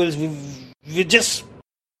aerial duels. We were just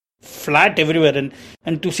flat everywhere,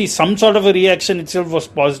 and to see some sort of a reaction itself was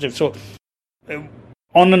positive. So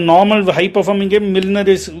on a normal high-performing game, Milner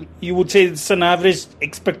is, you would say it's an average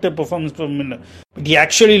expected performance from Milner. But he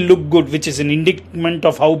actually looked good, which is an indictment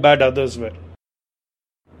of how bad others were.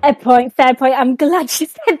 Fair point. I'm glad you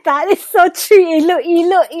said that. It's so true. He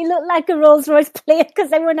looked like a Rolls Royce player,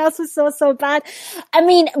 because everyone else was so bad. I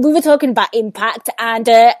mean, we were talking about impact, and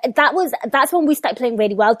that's when we started playing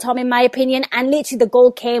really well, Tom, in my opinion. And literally the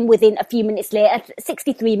goal came within a few minutes later,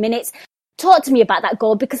 63 minutes. Talk to me about that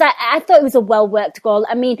goal, because I thought it was a well-worked goal.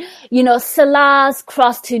 I mean, you know, Salah's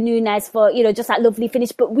cross to Núñez for, you know, just that lovely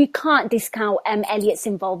finish, but we can't discount Elliott's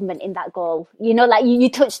involvement in that goal. You know, like you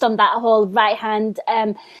touched on that whole right-hand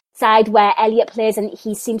side where Elliott plays, and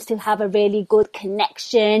he seems to have a really good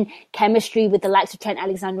chemistry with the likes of Trent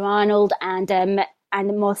Alexander-Arnold and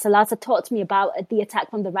Mo Salah. So talk to me about the attack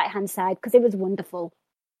from the right-hand side, because it was wonderful.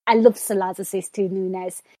 I love Salah's assist to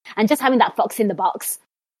Núñez, and just having that fox in the box.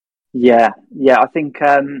 Yeah, I think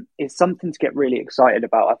it's something to get really excited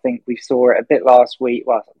about. I think we saw it a bit last week.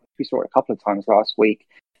 Well, we saw it a couple of times last week,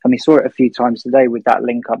 and we saw it a few times today with that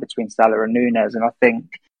link up between Salah and Núñez. And I think,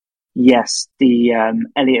 yes, the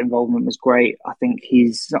Elliott involvement was great. I think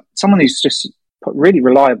he's someone who's just really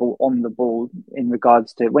reliable on the ball in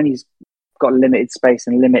regards to when he's got limited space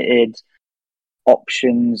and limited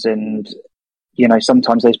options, and you know,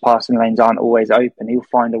 sometimes those passing lanes aren't always open. He'll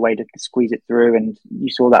find a way to squeeze it through, and you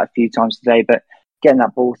saw that a few times today. But getting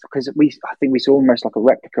that ball, because I think we saw almost like a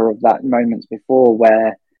replica of that moments before,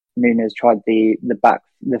 where Núñez tried the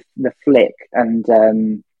flick, and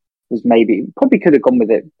was probably could have gone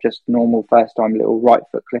with it just normal first time little right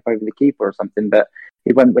foot clip over the keeper or something, but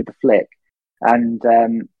he went with the flick, and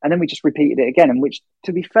then we just repeated it again. And which,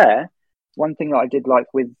 to be fair, one thing that I did like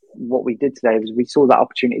with what we did today was we saw that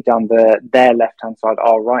opportunity down their left-hand side,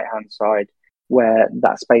 our right-hand side, where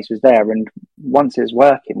that space was there. And once it was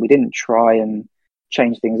working, we didn't try and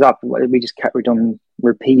change things up. We just kept on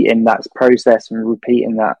repeating that process and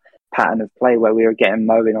repeating that pattern of play where we were getting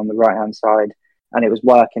mowing on the right-hand side, and it was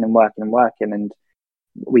working and working and working. And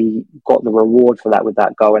we got the reward for that with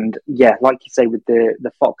that goal. And yeah, like you say, with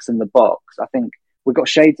the fox in the box, I think we got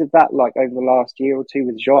shades of that like over the last year or two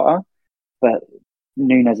with Jota. But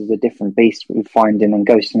Núñez is a different beast with finding and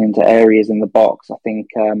ghosting into areas in the box. I think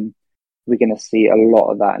we're going to see a lot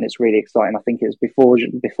of that, and it's really exciting. I think it was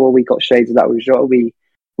before we got shades of that with Jota, we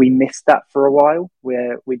missed that for a while,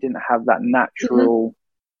 where we didn't have that natural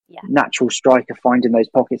striker finding those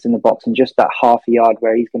pockets in the box, and just that half a yard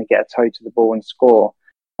where he's going to get a toe to the ball and score.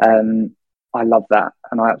 I love that,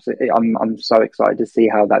 and I'm so excited to see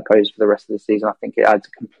how that goes for the rest of the season. I think it adds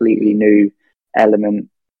a completely new element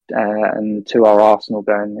and to our Arsenal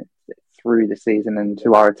going through the season, and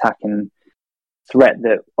to our attacking threat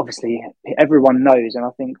that obviously everyone knows. And I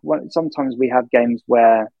think sometimes we have games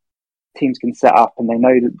where teams can set up and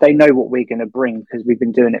they know what we're going to bring, because we've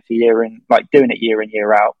been doing it for year in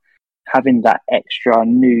year out. Having that extra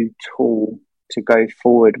new tool to go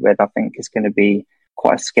forward with, I think, is going to be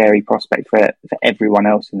quite a scary prospect for everyone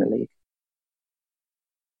else in the league.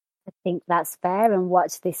 I think that's fair, and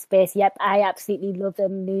watch this space. Yep, I absolutely love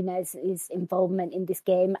Nunes' involvement in this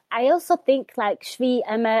game. I also think, like, Shri,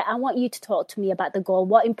 I want you to talk to me about the goal.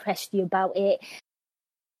 What impressed you about it?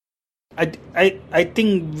 I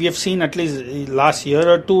think we have seen at least last year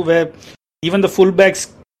or two where even the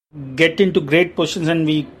fullbacks get into great positions and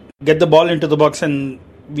we get the ball into the box and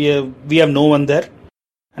we have no one there.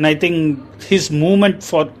 And I think his movement,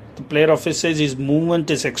 for the player of his age, his movement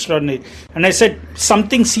is extraordinary. And I said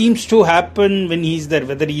something seems to happen when he's there,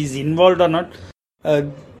 whether he's involved or not.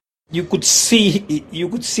 You could see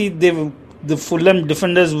the Fulham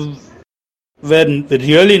defenders were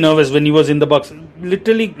really nervous when he was in the box.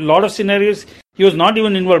 Literally, a lot of scenarios he was not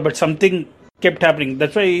even involved, but something kept happening.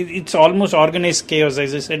 That's why it's almost organized chaos,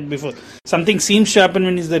 as I said before. Something seems to happen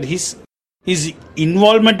when he's there. His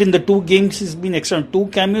involvement in the two games has been excellent. 2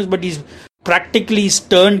 cameos, but he's practically his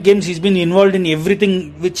turned games. He's been involved in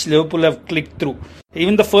everything which Liverpool have clicked through.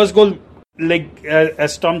 Even the first goal, like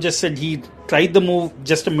as Tom just said, he tried the move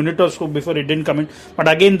just a minute or so before it didn't come in. But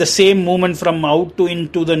again, the same movement from out to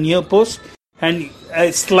into the near post, and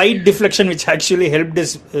a slight deflection which actually helped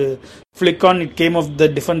his flick on. It came off the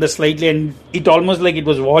defender slightly, and it almost like it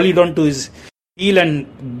was volleyed onto his heel,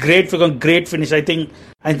 and great finish. I think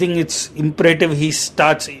it's imperative he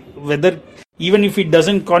starts, whether even if he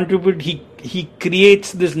doesn't contribute, he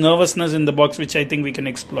creates this nervousness in the box, which I think we can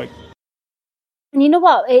exploit. And you know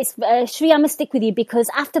what? It's Shri, I'm gonna stick with you, because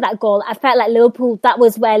after that goal, I felt like Liverpool. That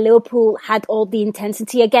was where Liverpool had all the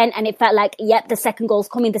intensity again, and it felt like, yep, the second goal's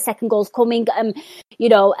coming.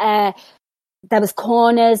 There was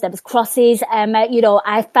corners, there was crosses.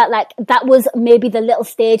 I felt like that was maybe the little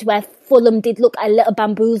stage where Fulham did look a little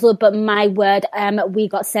bamboozled, but my word, we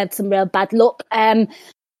got served some real bad luck.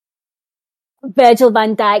 Virgil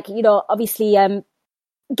van Dijk, obviously,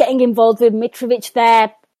 getting involved with Mitrovic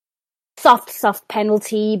there. Soft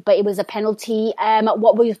penalty, but it was a penalty.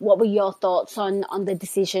 What were your thoughts on the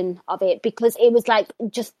decision of it? Because it was like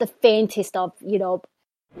just the faintest of,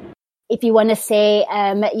 if you want to say,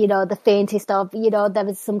 the faintest of, there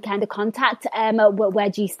was some kind of contact. Where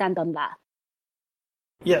do you stand on that?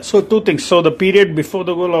 Yeah, so 2 things. So the period before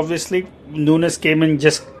the goal, obviously, Nunes came in,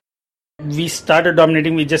 we started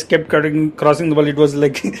dominating. We just kept crossing the ball. It was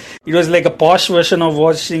like a posh version of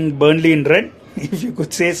watching Burnley in red, if you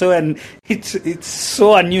could say so. And it's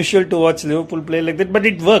so unusual to watch Liverpool play like that, but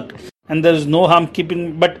it worked. And there's no harm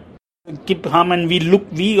and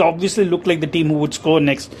we obviously look like the team who would score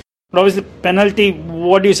next. But obviously, penalty,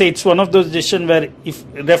 what do you say? It's one of those decisions where if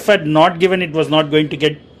ref had not given, it was not going to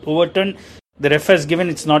get overturned. The ref has given,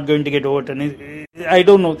 it's not going to get overturned. I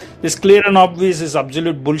don't know. This clear and obvious is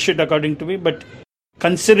absolute bullshit according to me. But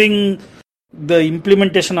considering the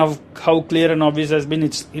implementation of how clear and obvious has been,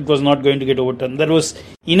 it was not going to get overturned. There was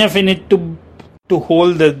enough in it to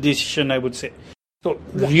hold the decision, I would say. So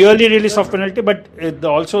really soft penalty, but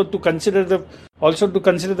also to consider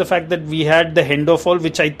the fact that we had the Hendo foul,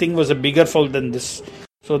 which I think was a bigger foul than this.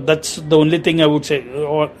 So that's the only thing I would say.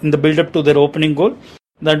 Or in the build-up to their opening goal,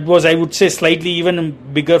 that was, I would say, slightly even a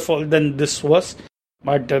bigger foul than this was,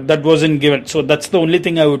 but that wasn't given. So that's the only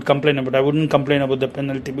thing I would complain about. I wouldn't complain about the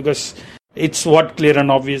penalty because it's what clear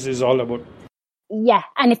and obvious is all about. Yeah,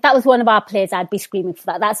 and if that was one of our players, I'd be screaming for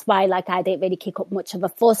that. That's why, I didn't really kick up much of a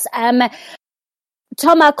fuss.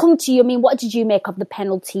 Tom, I'll come to you. I mean, what did you make of the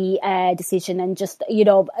penalty decision? And just, it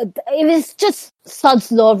was just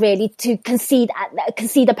sod's law, really, to concede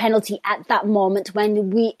a penalty at that moment when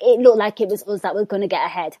it looked like it was us that were going to get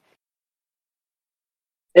ahead.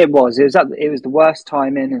 It was the worst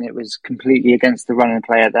timing, and it was completely against the run and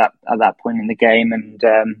play at that point in the game. And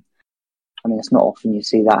I mean, it's not often you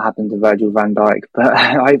see that happen to Virgil van Dijk, but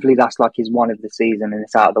hopefully that's like his one of the season, and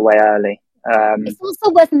it's out of the way early. It's also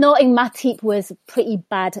worth noting Matip was pretty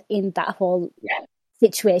bad in that whole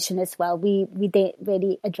situation as well. We didn't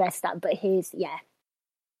really address that, but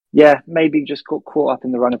maybe just got caught up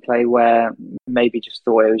in the run of play where maybe just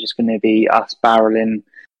thought it was just going to be us barreling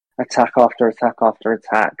attack after attack after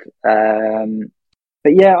attack.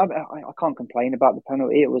 But yeah, I can't complain about the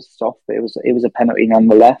penalty. It was soft, but it was a penalty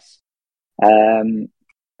nonetheless.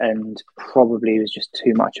 and probably was just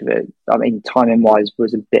too much of it. I mean, timing-wise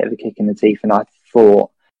was a bit of a kick in the teeth, and I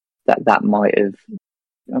thought that might have...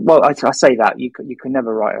 Well, I say that. You can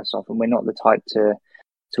never write us off, and we're not the type to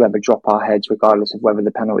ever drop our heads, regardless of whether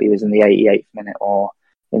the penalty was in the 88th minute or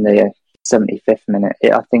in the 75th minute.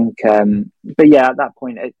 I think... but yeah, at that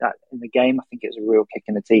point in the game, I think it was a real kick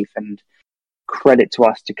in the teeth, and credit to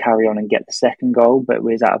us to carry on and get the second goal, but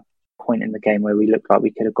we was at a point in the game where we looked like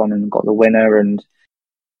we could have gone and got the winner, and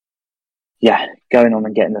yeah, going on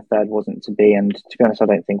and getting the third wasn't to be. And to be honest, I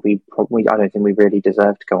don't think we really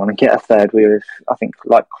deserved to go on and get a third. I think,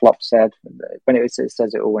 like Klopp said, when it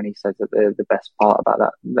says it all, when he said that the best part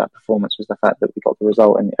about that performance was the fact that we got the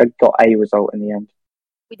result and got a result in the end.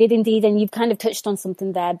 We did indeed, and you've kind of touched on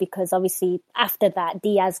something there, because obviously after that,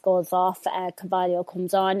 Diaz goes off, Carvalho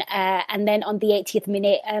comes on, and then on the 80th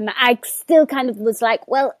minute, I still kind of was like,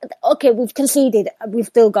 well, okay, we've conceded, we've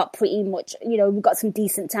still got pretty much, we've got some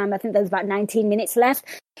decent time. I think there's about 19 minutes left.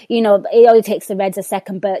 It only takes the Reds a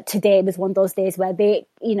second, but today was one of those days where they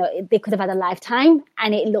could have had a lifetime,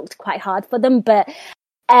 and it looked quite hard for them. But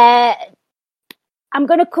I'm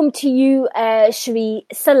going to come to you, Sheree.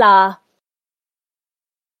 Salah.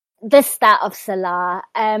 The stat of Salah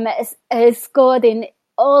has scored in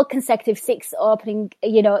all consecutive 6 opening.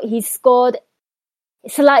 He's scored.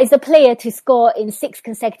 Salah is the player to score in 6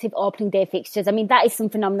 consecutive opening day fixtures. I mean, that is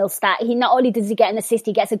some phenomenal stat. He not only does he get an assist,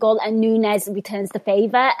 he gets a goal, and Núñez returns the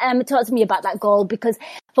favour. Talk to me about that goal, because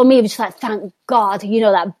for me it was just like, thank God,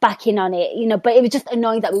 that backing on it. But it was just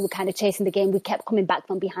annoying that we were kind of chasing the game. We kept coming back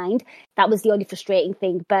from behind. That was the only frustrating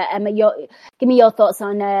thing. But give me your thoughts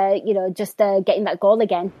on just getting that goal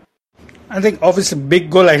again. I think obviously big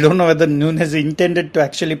goal. I don't know whether Núñez intended to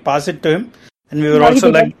actually pass it to him, and we were also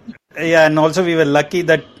we were lucky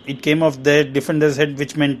that it came off the defender's head,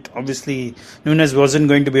 which meant obviously Núñez wasn't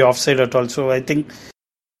going to be offside at all. So I think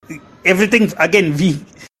everything again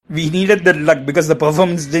we needed the luck, because the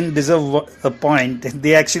performance didn't deserve a point.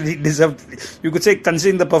 They actually deserved. You could say,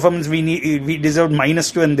 considering the performance, we deserved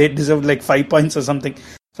 -2 and they deserved like 5 points or something.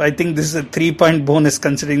 So I think this is a 3-point bonus,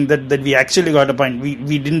 considering that we actually got a point.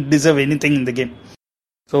 We didn't deserve anything in the game.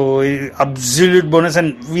 So absolute bonus,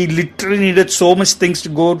 and we literally needed so much things to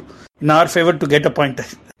go in our favour to get a point.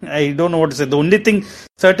 I don't know what to say. The only thing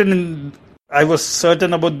I was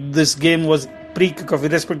certain about this game was pre-kickoff,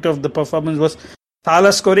 irrespective of the performance, was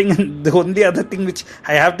Salah scoring. And the only other thing which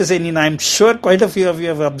I have to say, Nina, I'm sure quite a few of you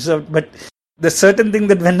have observed, but the certain thing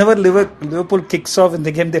that whenever Liverpool kicks off in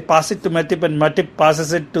the game, they pass it to Matip, and Matip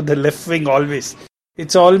passes it to the left wing always.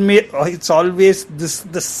 It's always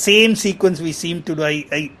the same sequence we seem to do.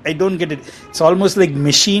 I don't get it. It's almost like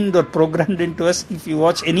machined or programmed into us. If you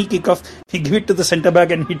watch any kickoff, we give it to the centre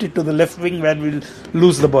back and hit it to the left wing, where we'll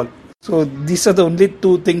lose the ball. So these are the only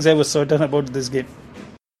 2 things I was certain about this game.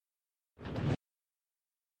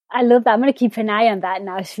 I love that. I'm going to keep an eye on that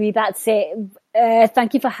now, Shri. That's it.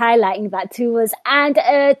 Thank you for highlighting that to us. And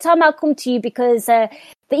Tom, I'll come to you, because the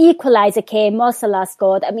equaliser came. Mo Salah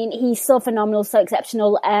scored. I mean, he's so phenomenal, so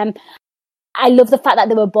exceptional. I love the fact that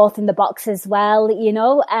they were both in the box as well,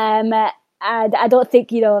 And I don't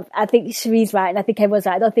think, I think Shri's right, and I think everyone's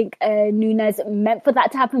right. I don't think Núñez meant for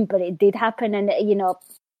that to happen, but it did happen. And,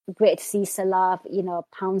 great to see Salah,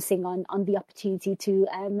 pouncing on the opportunity to,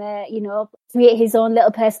 create his own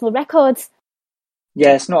little personal records.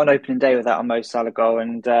 Yeah, it's not an opening day without a Mo Salah goal,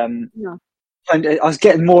 and No. And I was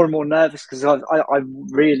getting more and more nervous, because I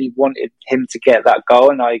really wanted him to get that goal,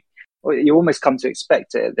 and you almost come to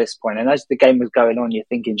expect it at this point. And as the game was going on, you're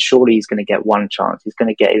thinking, surely he's going to get one chance. He's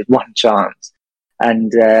going to get his one chance,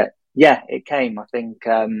 and it came. I think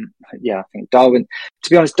Darwin. To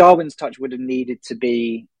be honest, Darwin's touch would have needed to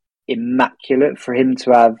be immaculate for him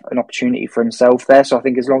to have an opportunity for himself there. So I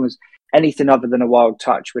think as long as anything other than a wild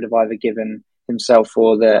touch would have either given himself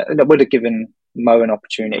would have given Mo an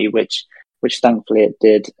opportunity, which thankfully it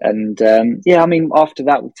did. And I mean, after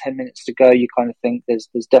that, with 10 minutes to go, you kind of think there's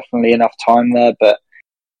definitely enough time there, but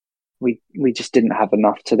we just didn't have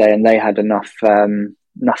enough today, and they had enough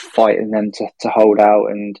fight in them to hold out.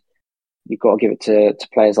 And you've got to give it to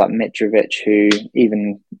players like Mitrovic, who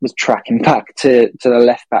even was tracking back to the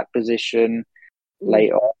left back position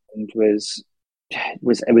late on, and was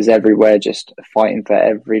everywhere, just fighting for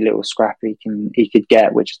every little scrap he could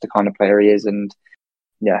get, which is the kind of player he is. And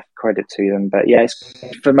yeah, credit to them. But yeah, it's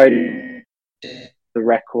for Mo, the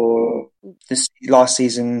record this last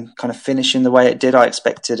season kind of finishing the way it did. I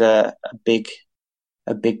expected a big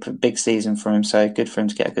season from him, so good for him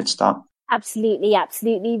to get a good start. Absolutely,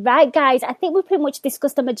 absolutely. Right, guys, I think we pretty much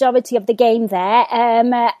discussed the majority of the game there.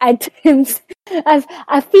 I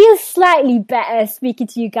feel slightly better speaking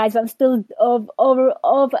to you guys, but I'm still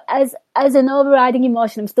as an overriding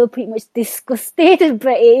emotion, I'm still pretty much disgusted,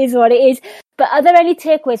 but it is what it is. But are there any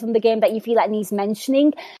takeaways from the game that you feel like needs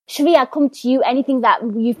mentioning? Shri, I'll come to you. Anything that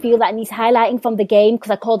you feel that needs highlighting from the game?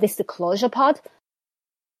 Because I call this the closure pod.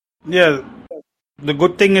 Yeah, the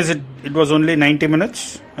good thing is it was only 90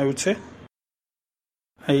 minutes, I would say.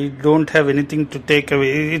 I don't have anything to take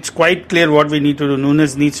away. It's quite clear what we need to do.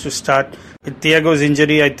 Nunes needs to start. With Thiago's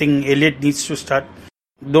injury, I think Elliott needs to start.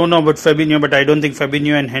 Don't know about Fabinho, but I don't think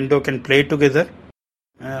Fabinho and Hendo can play together.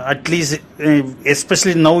 At least,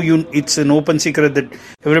 especially now, it's an open secret that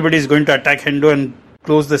everybody is going to attack Hendo and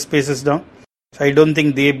close the spaces down. So I don't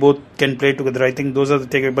think they both can play together. I think those are the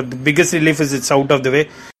takeaways. But the biggest relief is it's out of the way.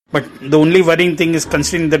 But the only worrying thing is,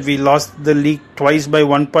 considering that we lost the league twice by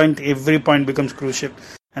 1 point, every point becomes crucial.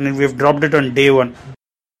 And then we've dropped it on day one.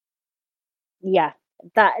 Yeah,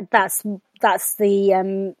 that's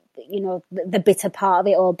the the bitter part of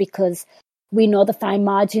it all, because we know the fine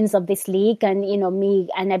margins of this league, and me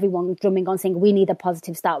and everyone drumming on saying we need a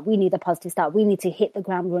positive start, we need to hit the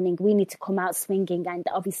ground running, we need to come out swinging, and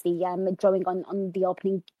obviously drawing on the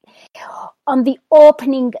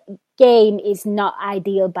opening game is not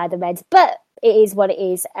ideal by the Reds, but it is what it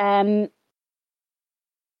is.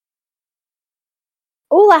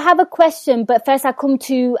 I have a question, but first I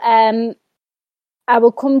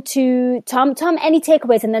will come to Tom. Tom, any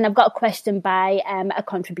takeaways? And then I've got a question by a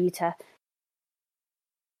contributor.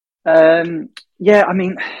 Yeah, I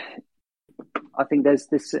mean, I think there's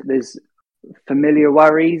familiar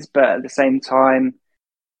worries, but at the same time,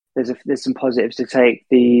 there's some positives to take.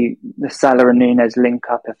 The Salah and Nunes link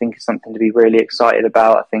up, I think, is something to be really excited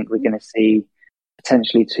about. I think we're going to see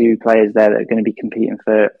potentially two players there that are going to be competing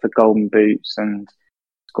for golden boots and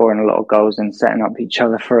scoring a lot of goals and setting up each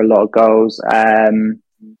other for a lot of goals. And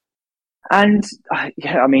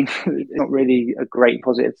yeah, I mean, it's not really a great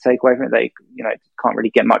positive to take away from it. They, can't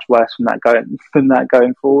really get much worse from that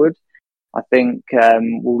going forward. I think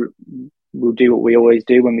we'll do what we always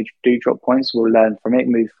do when we do drop points. We'll learn from it,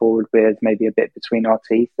 move forward with maybe a bit between our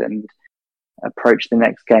teeth, and approach the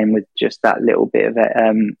next game with just that little bit of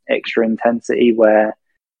extra intensity. Where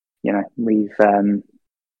we've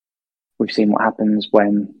seen what happens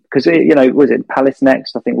when, because was it Palace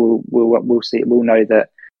next? I think we'll see. We'll know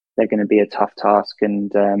that they're going to be a tough task,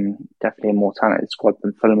 and definitely a more talented squad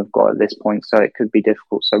than Fulham have got at this point. So it could be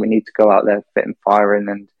difficult. So we need to go out there fit and firing,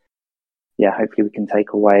 and yeah, hopefully we can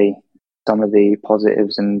take away some of the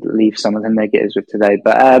positives and leave some of the negatives with today.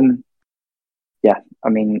 But yeah, I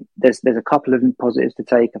mean, there's a couple of positives to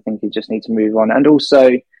take. I think you just need to move on, and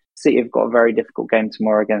also City have got a very difficult game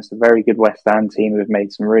tomorrow against a very good West Ham team who have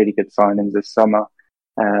made some really good signings this summer.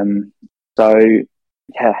 So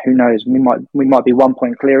yeah, who knows? We might be 1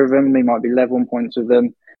 point clear of them. We might be level on points with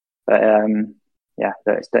them. But yeah,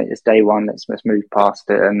 it's day one. Let's move past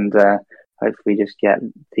it and hopefully just get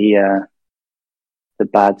the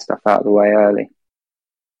bad stuff out of the way early.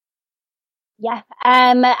 Yeah,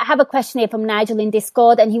 I have a question here from Nigel in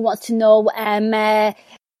Discord, and he wants to know: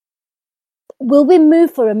 will we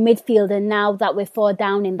move for a midfielder now that we're 4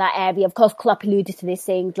 down in that area? Of course, Klopp alluded to this,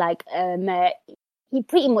 saying like he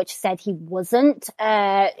pretty much said he wasn't.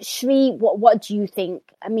 Shri, what do you think?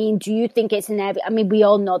 I mean, do you think it's an area? I mean, we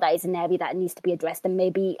all know that it's an area that needs to be addressed, and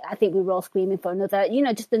maybe I think we were all screaming for another,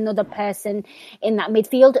 just another person in that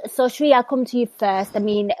midfield. So Shri, I'll come to you first. I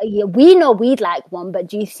mean, we know we'd like one, but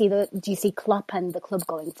do you see Klopp and the club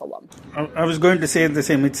going for one? I was going to say the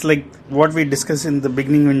same. It's like what we discussed in the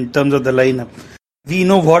beginning in terms of the lineup. We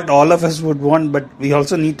know what all of us would want, but we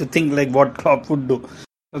also need to think like what Klopp would do.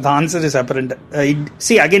 The answer is apparent.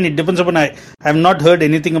 Again, it depends upon. I have not heard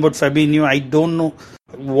anything about Fabinho. I don't know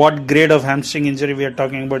what grade of hamstring injury we are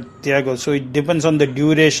talking about Thiago. So it depends on the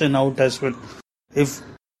duration out as well. If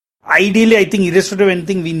ideally, I think irrespective of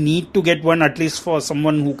anything, we need to get one at least for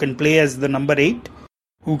someone who can play as the number 8,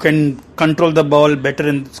 who can control the ball better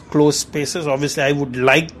in close spaces. Obviously, I would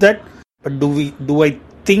like that. But do I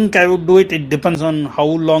think I would do it? It depends on how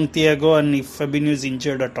long Thiago and if Fabinho is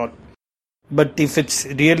injured at all. But if it's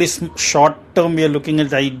really short term we are looking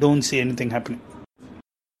at, I don't see anything happening.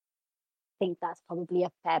 I think that's probably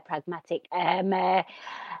a fair, pragmatic answer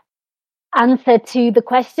to the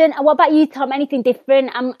question. And what about you, Tom? Anything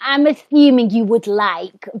different? I'm assuming you would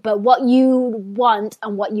like, but what you want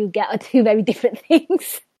and what you get are two very different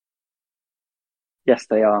things. Yes,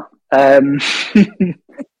 they are. I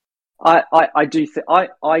do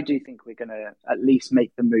think we're going to at least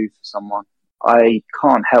make the move for someone. I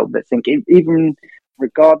can't help but think, even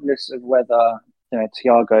regardless of whether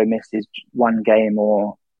Thiago misses one game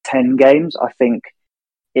or 10 games, I think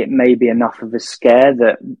it may be enough of a scare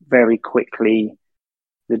that very quickly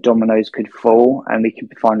the dominoes could fall and we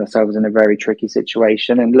could find ourselves in a very tricky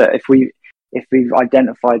situation. And look, if we've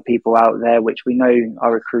identified people out there, which we know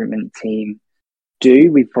our recruitment team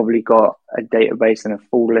do, we've probably got a database and a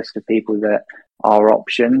full list of people that are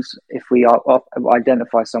options. If we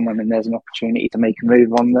identify someone and there's an opportunity to make a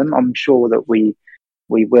move on them, I'm sure that we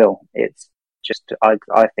will. It's just, I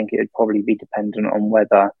think it would probably be dependent on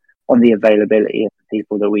the availability of the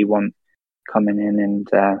people that we want coming in and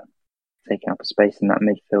taking up a space in that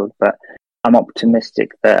midfield. But I'm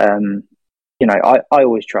optimistic that I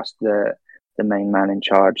always trust the main man in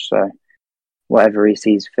charge. So whatever he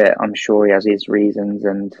sees fit, I'm sure he has his reasons,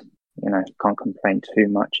 and can't complain too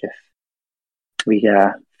much if we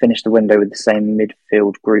finish the window with the same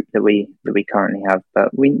midfield group that we currently have.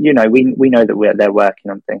 But we know that they're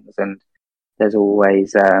working on things, and there's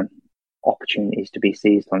always opportunities to be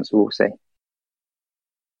seized on. So we'll see.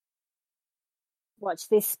 Watch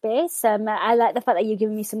this space. I like the fact that you're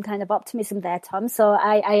giving me some kind of optimism there, Tom. So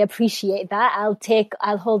I appreciate that. I'll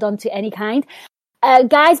hold on to any kind.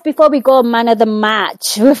 Guys, before we go, man of the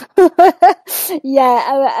match. I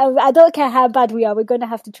don't care how bad we are. We're going to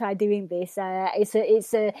have to try doing this.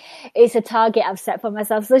 It's a target I've set for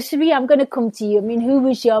myself. So Shri, I'm going to come to you. I mean, who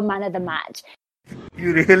was your man of the match?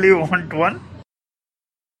 You really want one?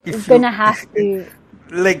 You're going to have to.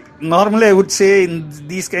 Like, normally I would say in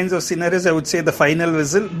these kinds of scenarios, I would say the final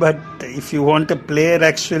whistle. But if you want a player,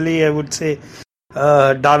 actually, I would say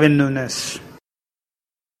Darwin Núñez.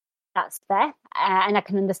 That's fair. And I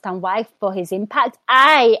can understand why, for his impact.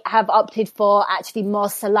 I have opted for actually Mo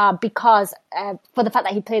Salah because for the fact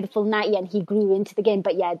that he played the full 90 and he grew into the game.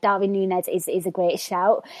 But yeah, Darwin Núñez is a great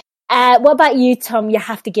shout. What about you, Tom? You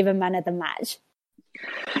have to give a man of the match.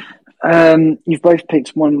 You've both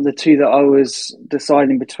picked one of the two that I was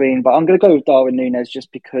deciding between, but I'm going to go with Darwin Núñez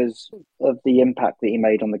just because of the impact that he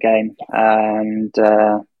made on the game. And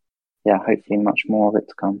hopefully much more of it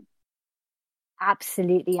to come.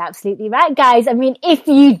 Absolutely right, guys. I mean, if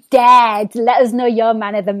you dared, let us know your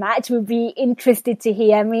man of the match. We'd be interested to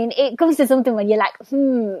hear. I mean, it comes to something when you're like,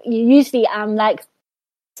 you usually I'm like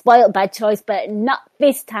spoiled by choice, but not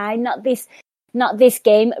this time, not this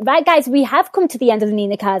game. Right, guys, we have come to the end of the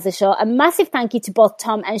Nina Kauser show. A massive thank you to both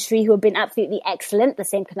Tom and Shri, who have been absolutely excellent. The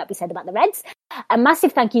same could not be said about the Reds. A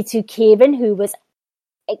massive thank you to Kieran, who was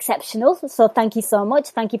exceptional. So thank you so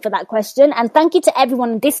much. Thank you for that question. And thank you to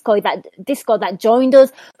everyone in Discord that joined us,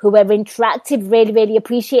 who were interactive. Really, really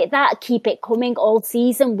appreciate that. Keep it coming all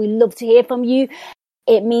season. We love to hear from you.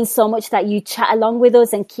 It means so much that you chat along with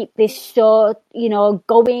us and keep this show,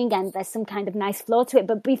 going, and there's some kind of nice flow to it.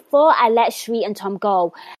 But before I let Shri and Tom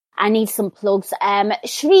go, I need some plugs.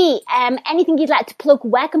 Shri, anything you'd like to plug?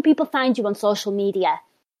 Where can people find you on social media?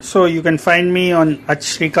 So you can find me on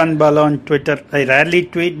 @Shrikant on Twitter. I rarely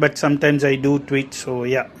tweet, but sometimes I do tweet. So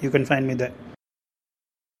yeah, you can find me there.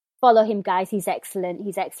 Follow him, guys. He's excellent.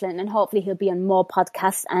 And hopefully he'll be on more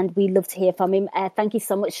podcasts, and we love to hear from him. Thank you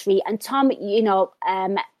so much, Shri. And Tom,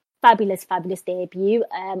 fabulous debut.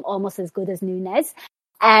 Almost as good as Núñez.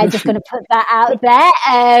 Just going to put that out there.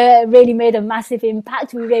 Really made a massive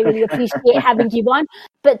impact. We really appreciate having you on.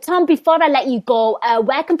 But Tom, before I let you go,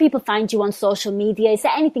 where can people find you on social media? Is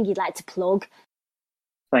there anything you'd like to plug?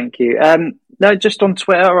 Thank you. No, just on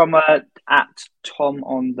Twitter, I'm at Tom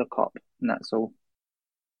on the Cop, and that's all.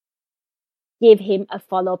 Give him a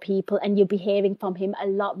follow, people, and you'll be hearing from him a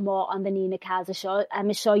lot more on the Nina Kauser show.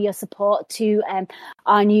 I'm show your support to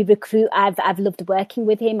our new recruit. I've loved working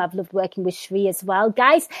with him. I've loved working with Shri as well.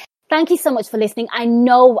 Guys, thank you so much for listening. I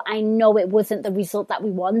know it wasn't the result that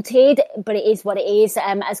we wanted, but it is what it is.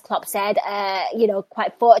 As Klopp said,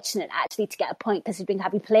 quite fortunate actually to get a point considering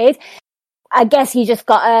how we played. I guess he just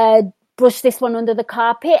got brush this one under the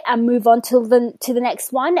carpet and move on to the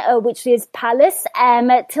next one, which is Palace.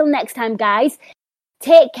 Till next time, guys,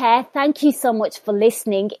 take care. Thank you so much for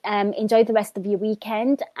listening. Enjoy the rest of your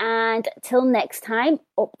weekend, and till next time,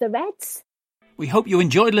 up the Reds. We hope you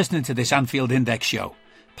enjoyed listening to this Anfield Index show.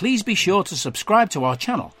 Please be sure to subscribe to our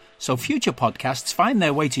channel so future podcasts find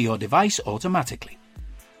their way to your device automatically.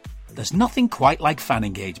 There's nothing quite like fan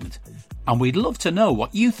engagement, and we'd love to know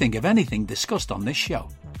what you think of anything discussed on this show.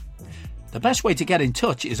 The best way to get in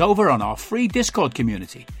touch is over on our free Discord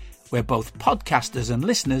community, where both podcasters and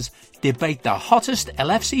listeners debate the hottest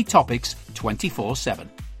LFC topics 24/7.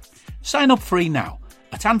 Sign up free now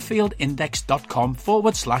at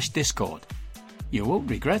anfieldindex.com/Discord. You won't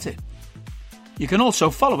regret it. You can also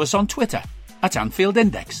follow us on Twitter @Anfield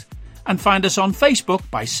Index and find us on Facebook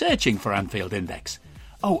by searching for Anfield Index.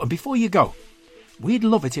 Oh, and before you go, we'd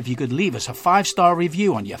love it if you could leave us a 5-star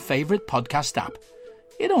review on your favourite podcast app.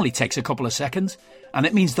 It only takes a couple of seconds, and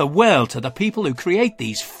it means the world to the people who create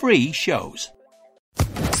these free shows.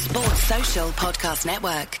 Sports Social Podcast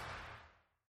Network.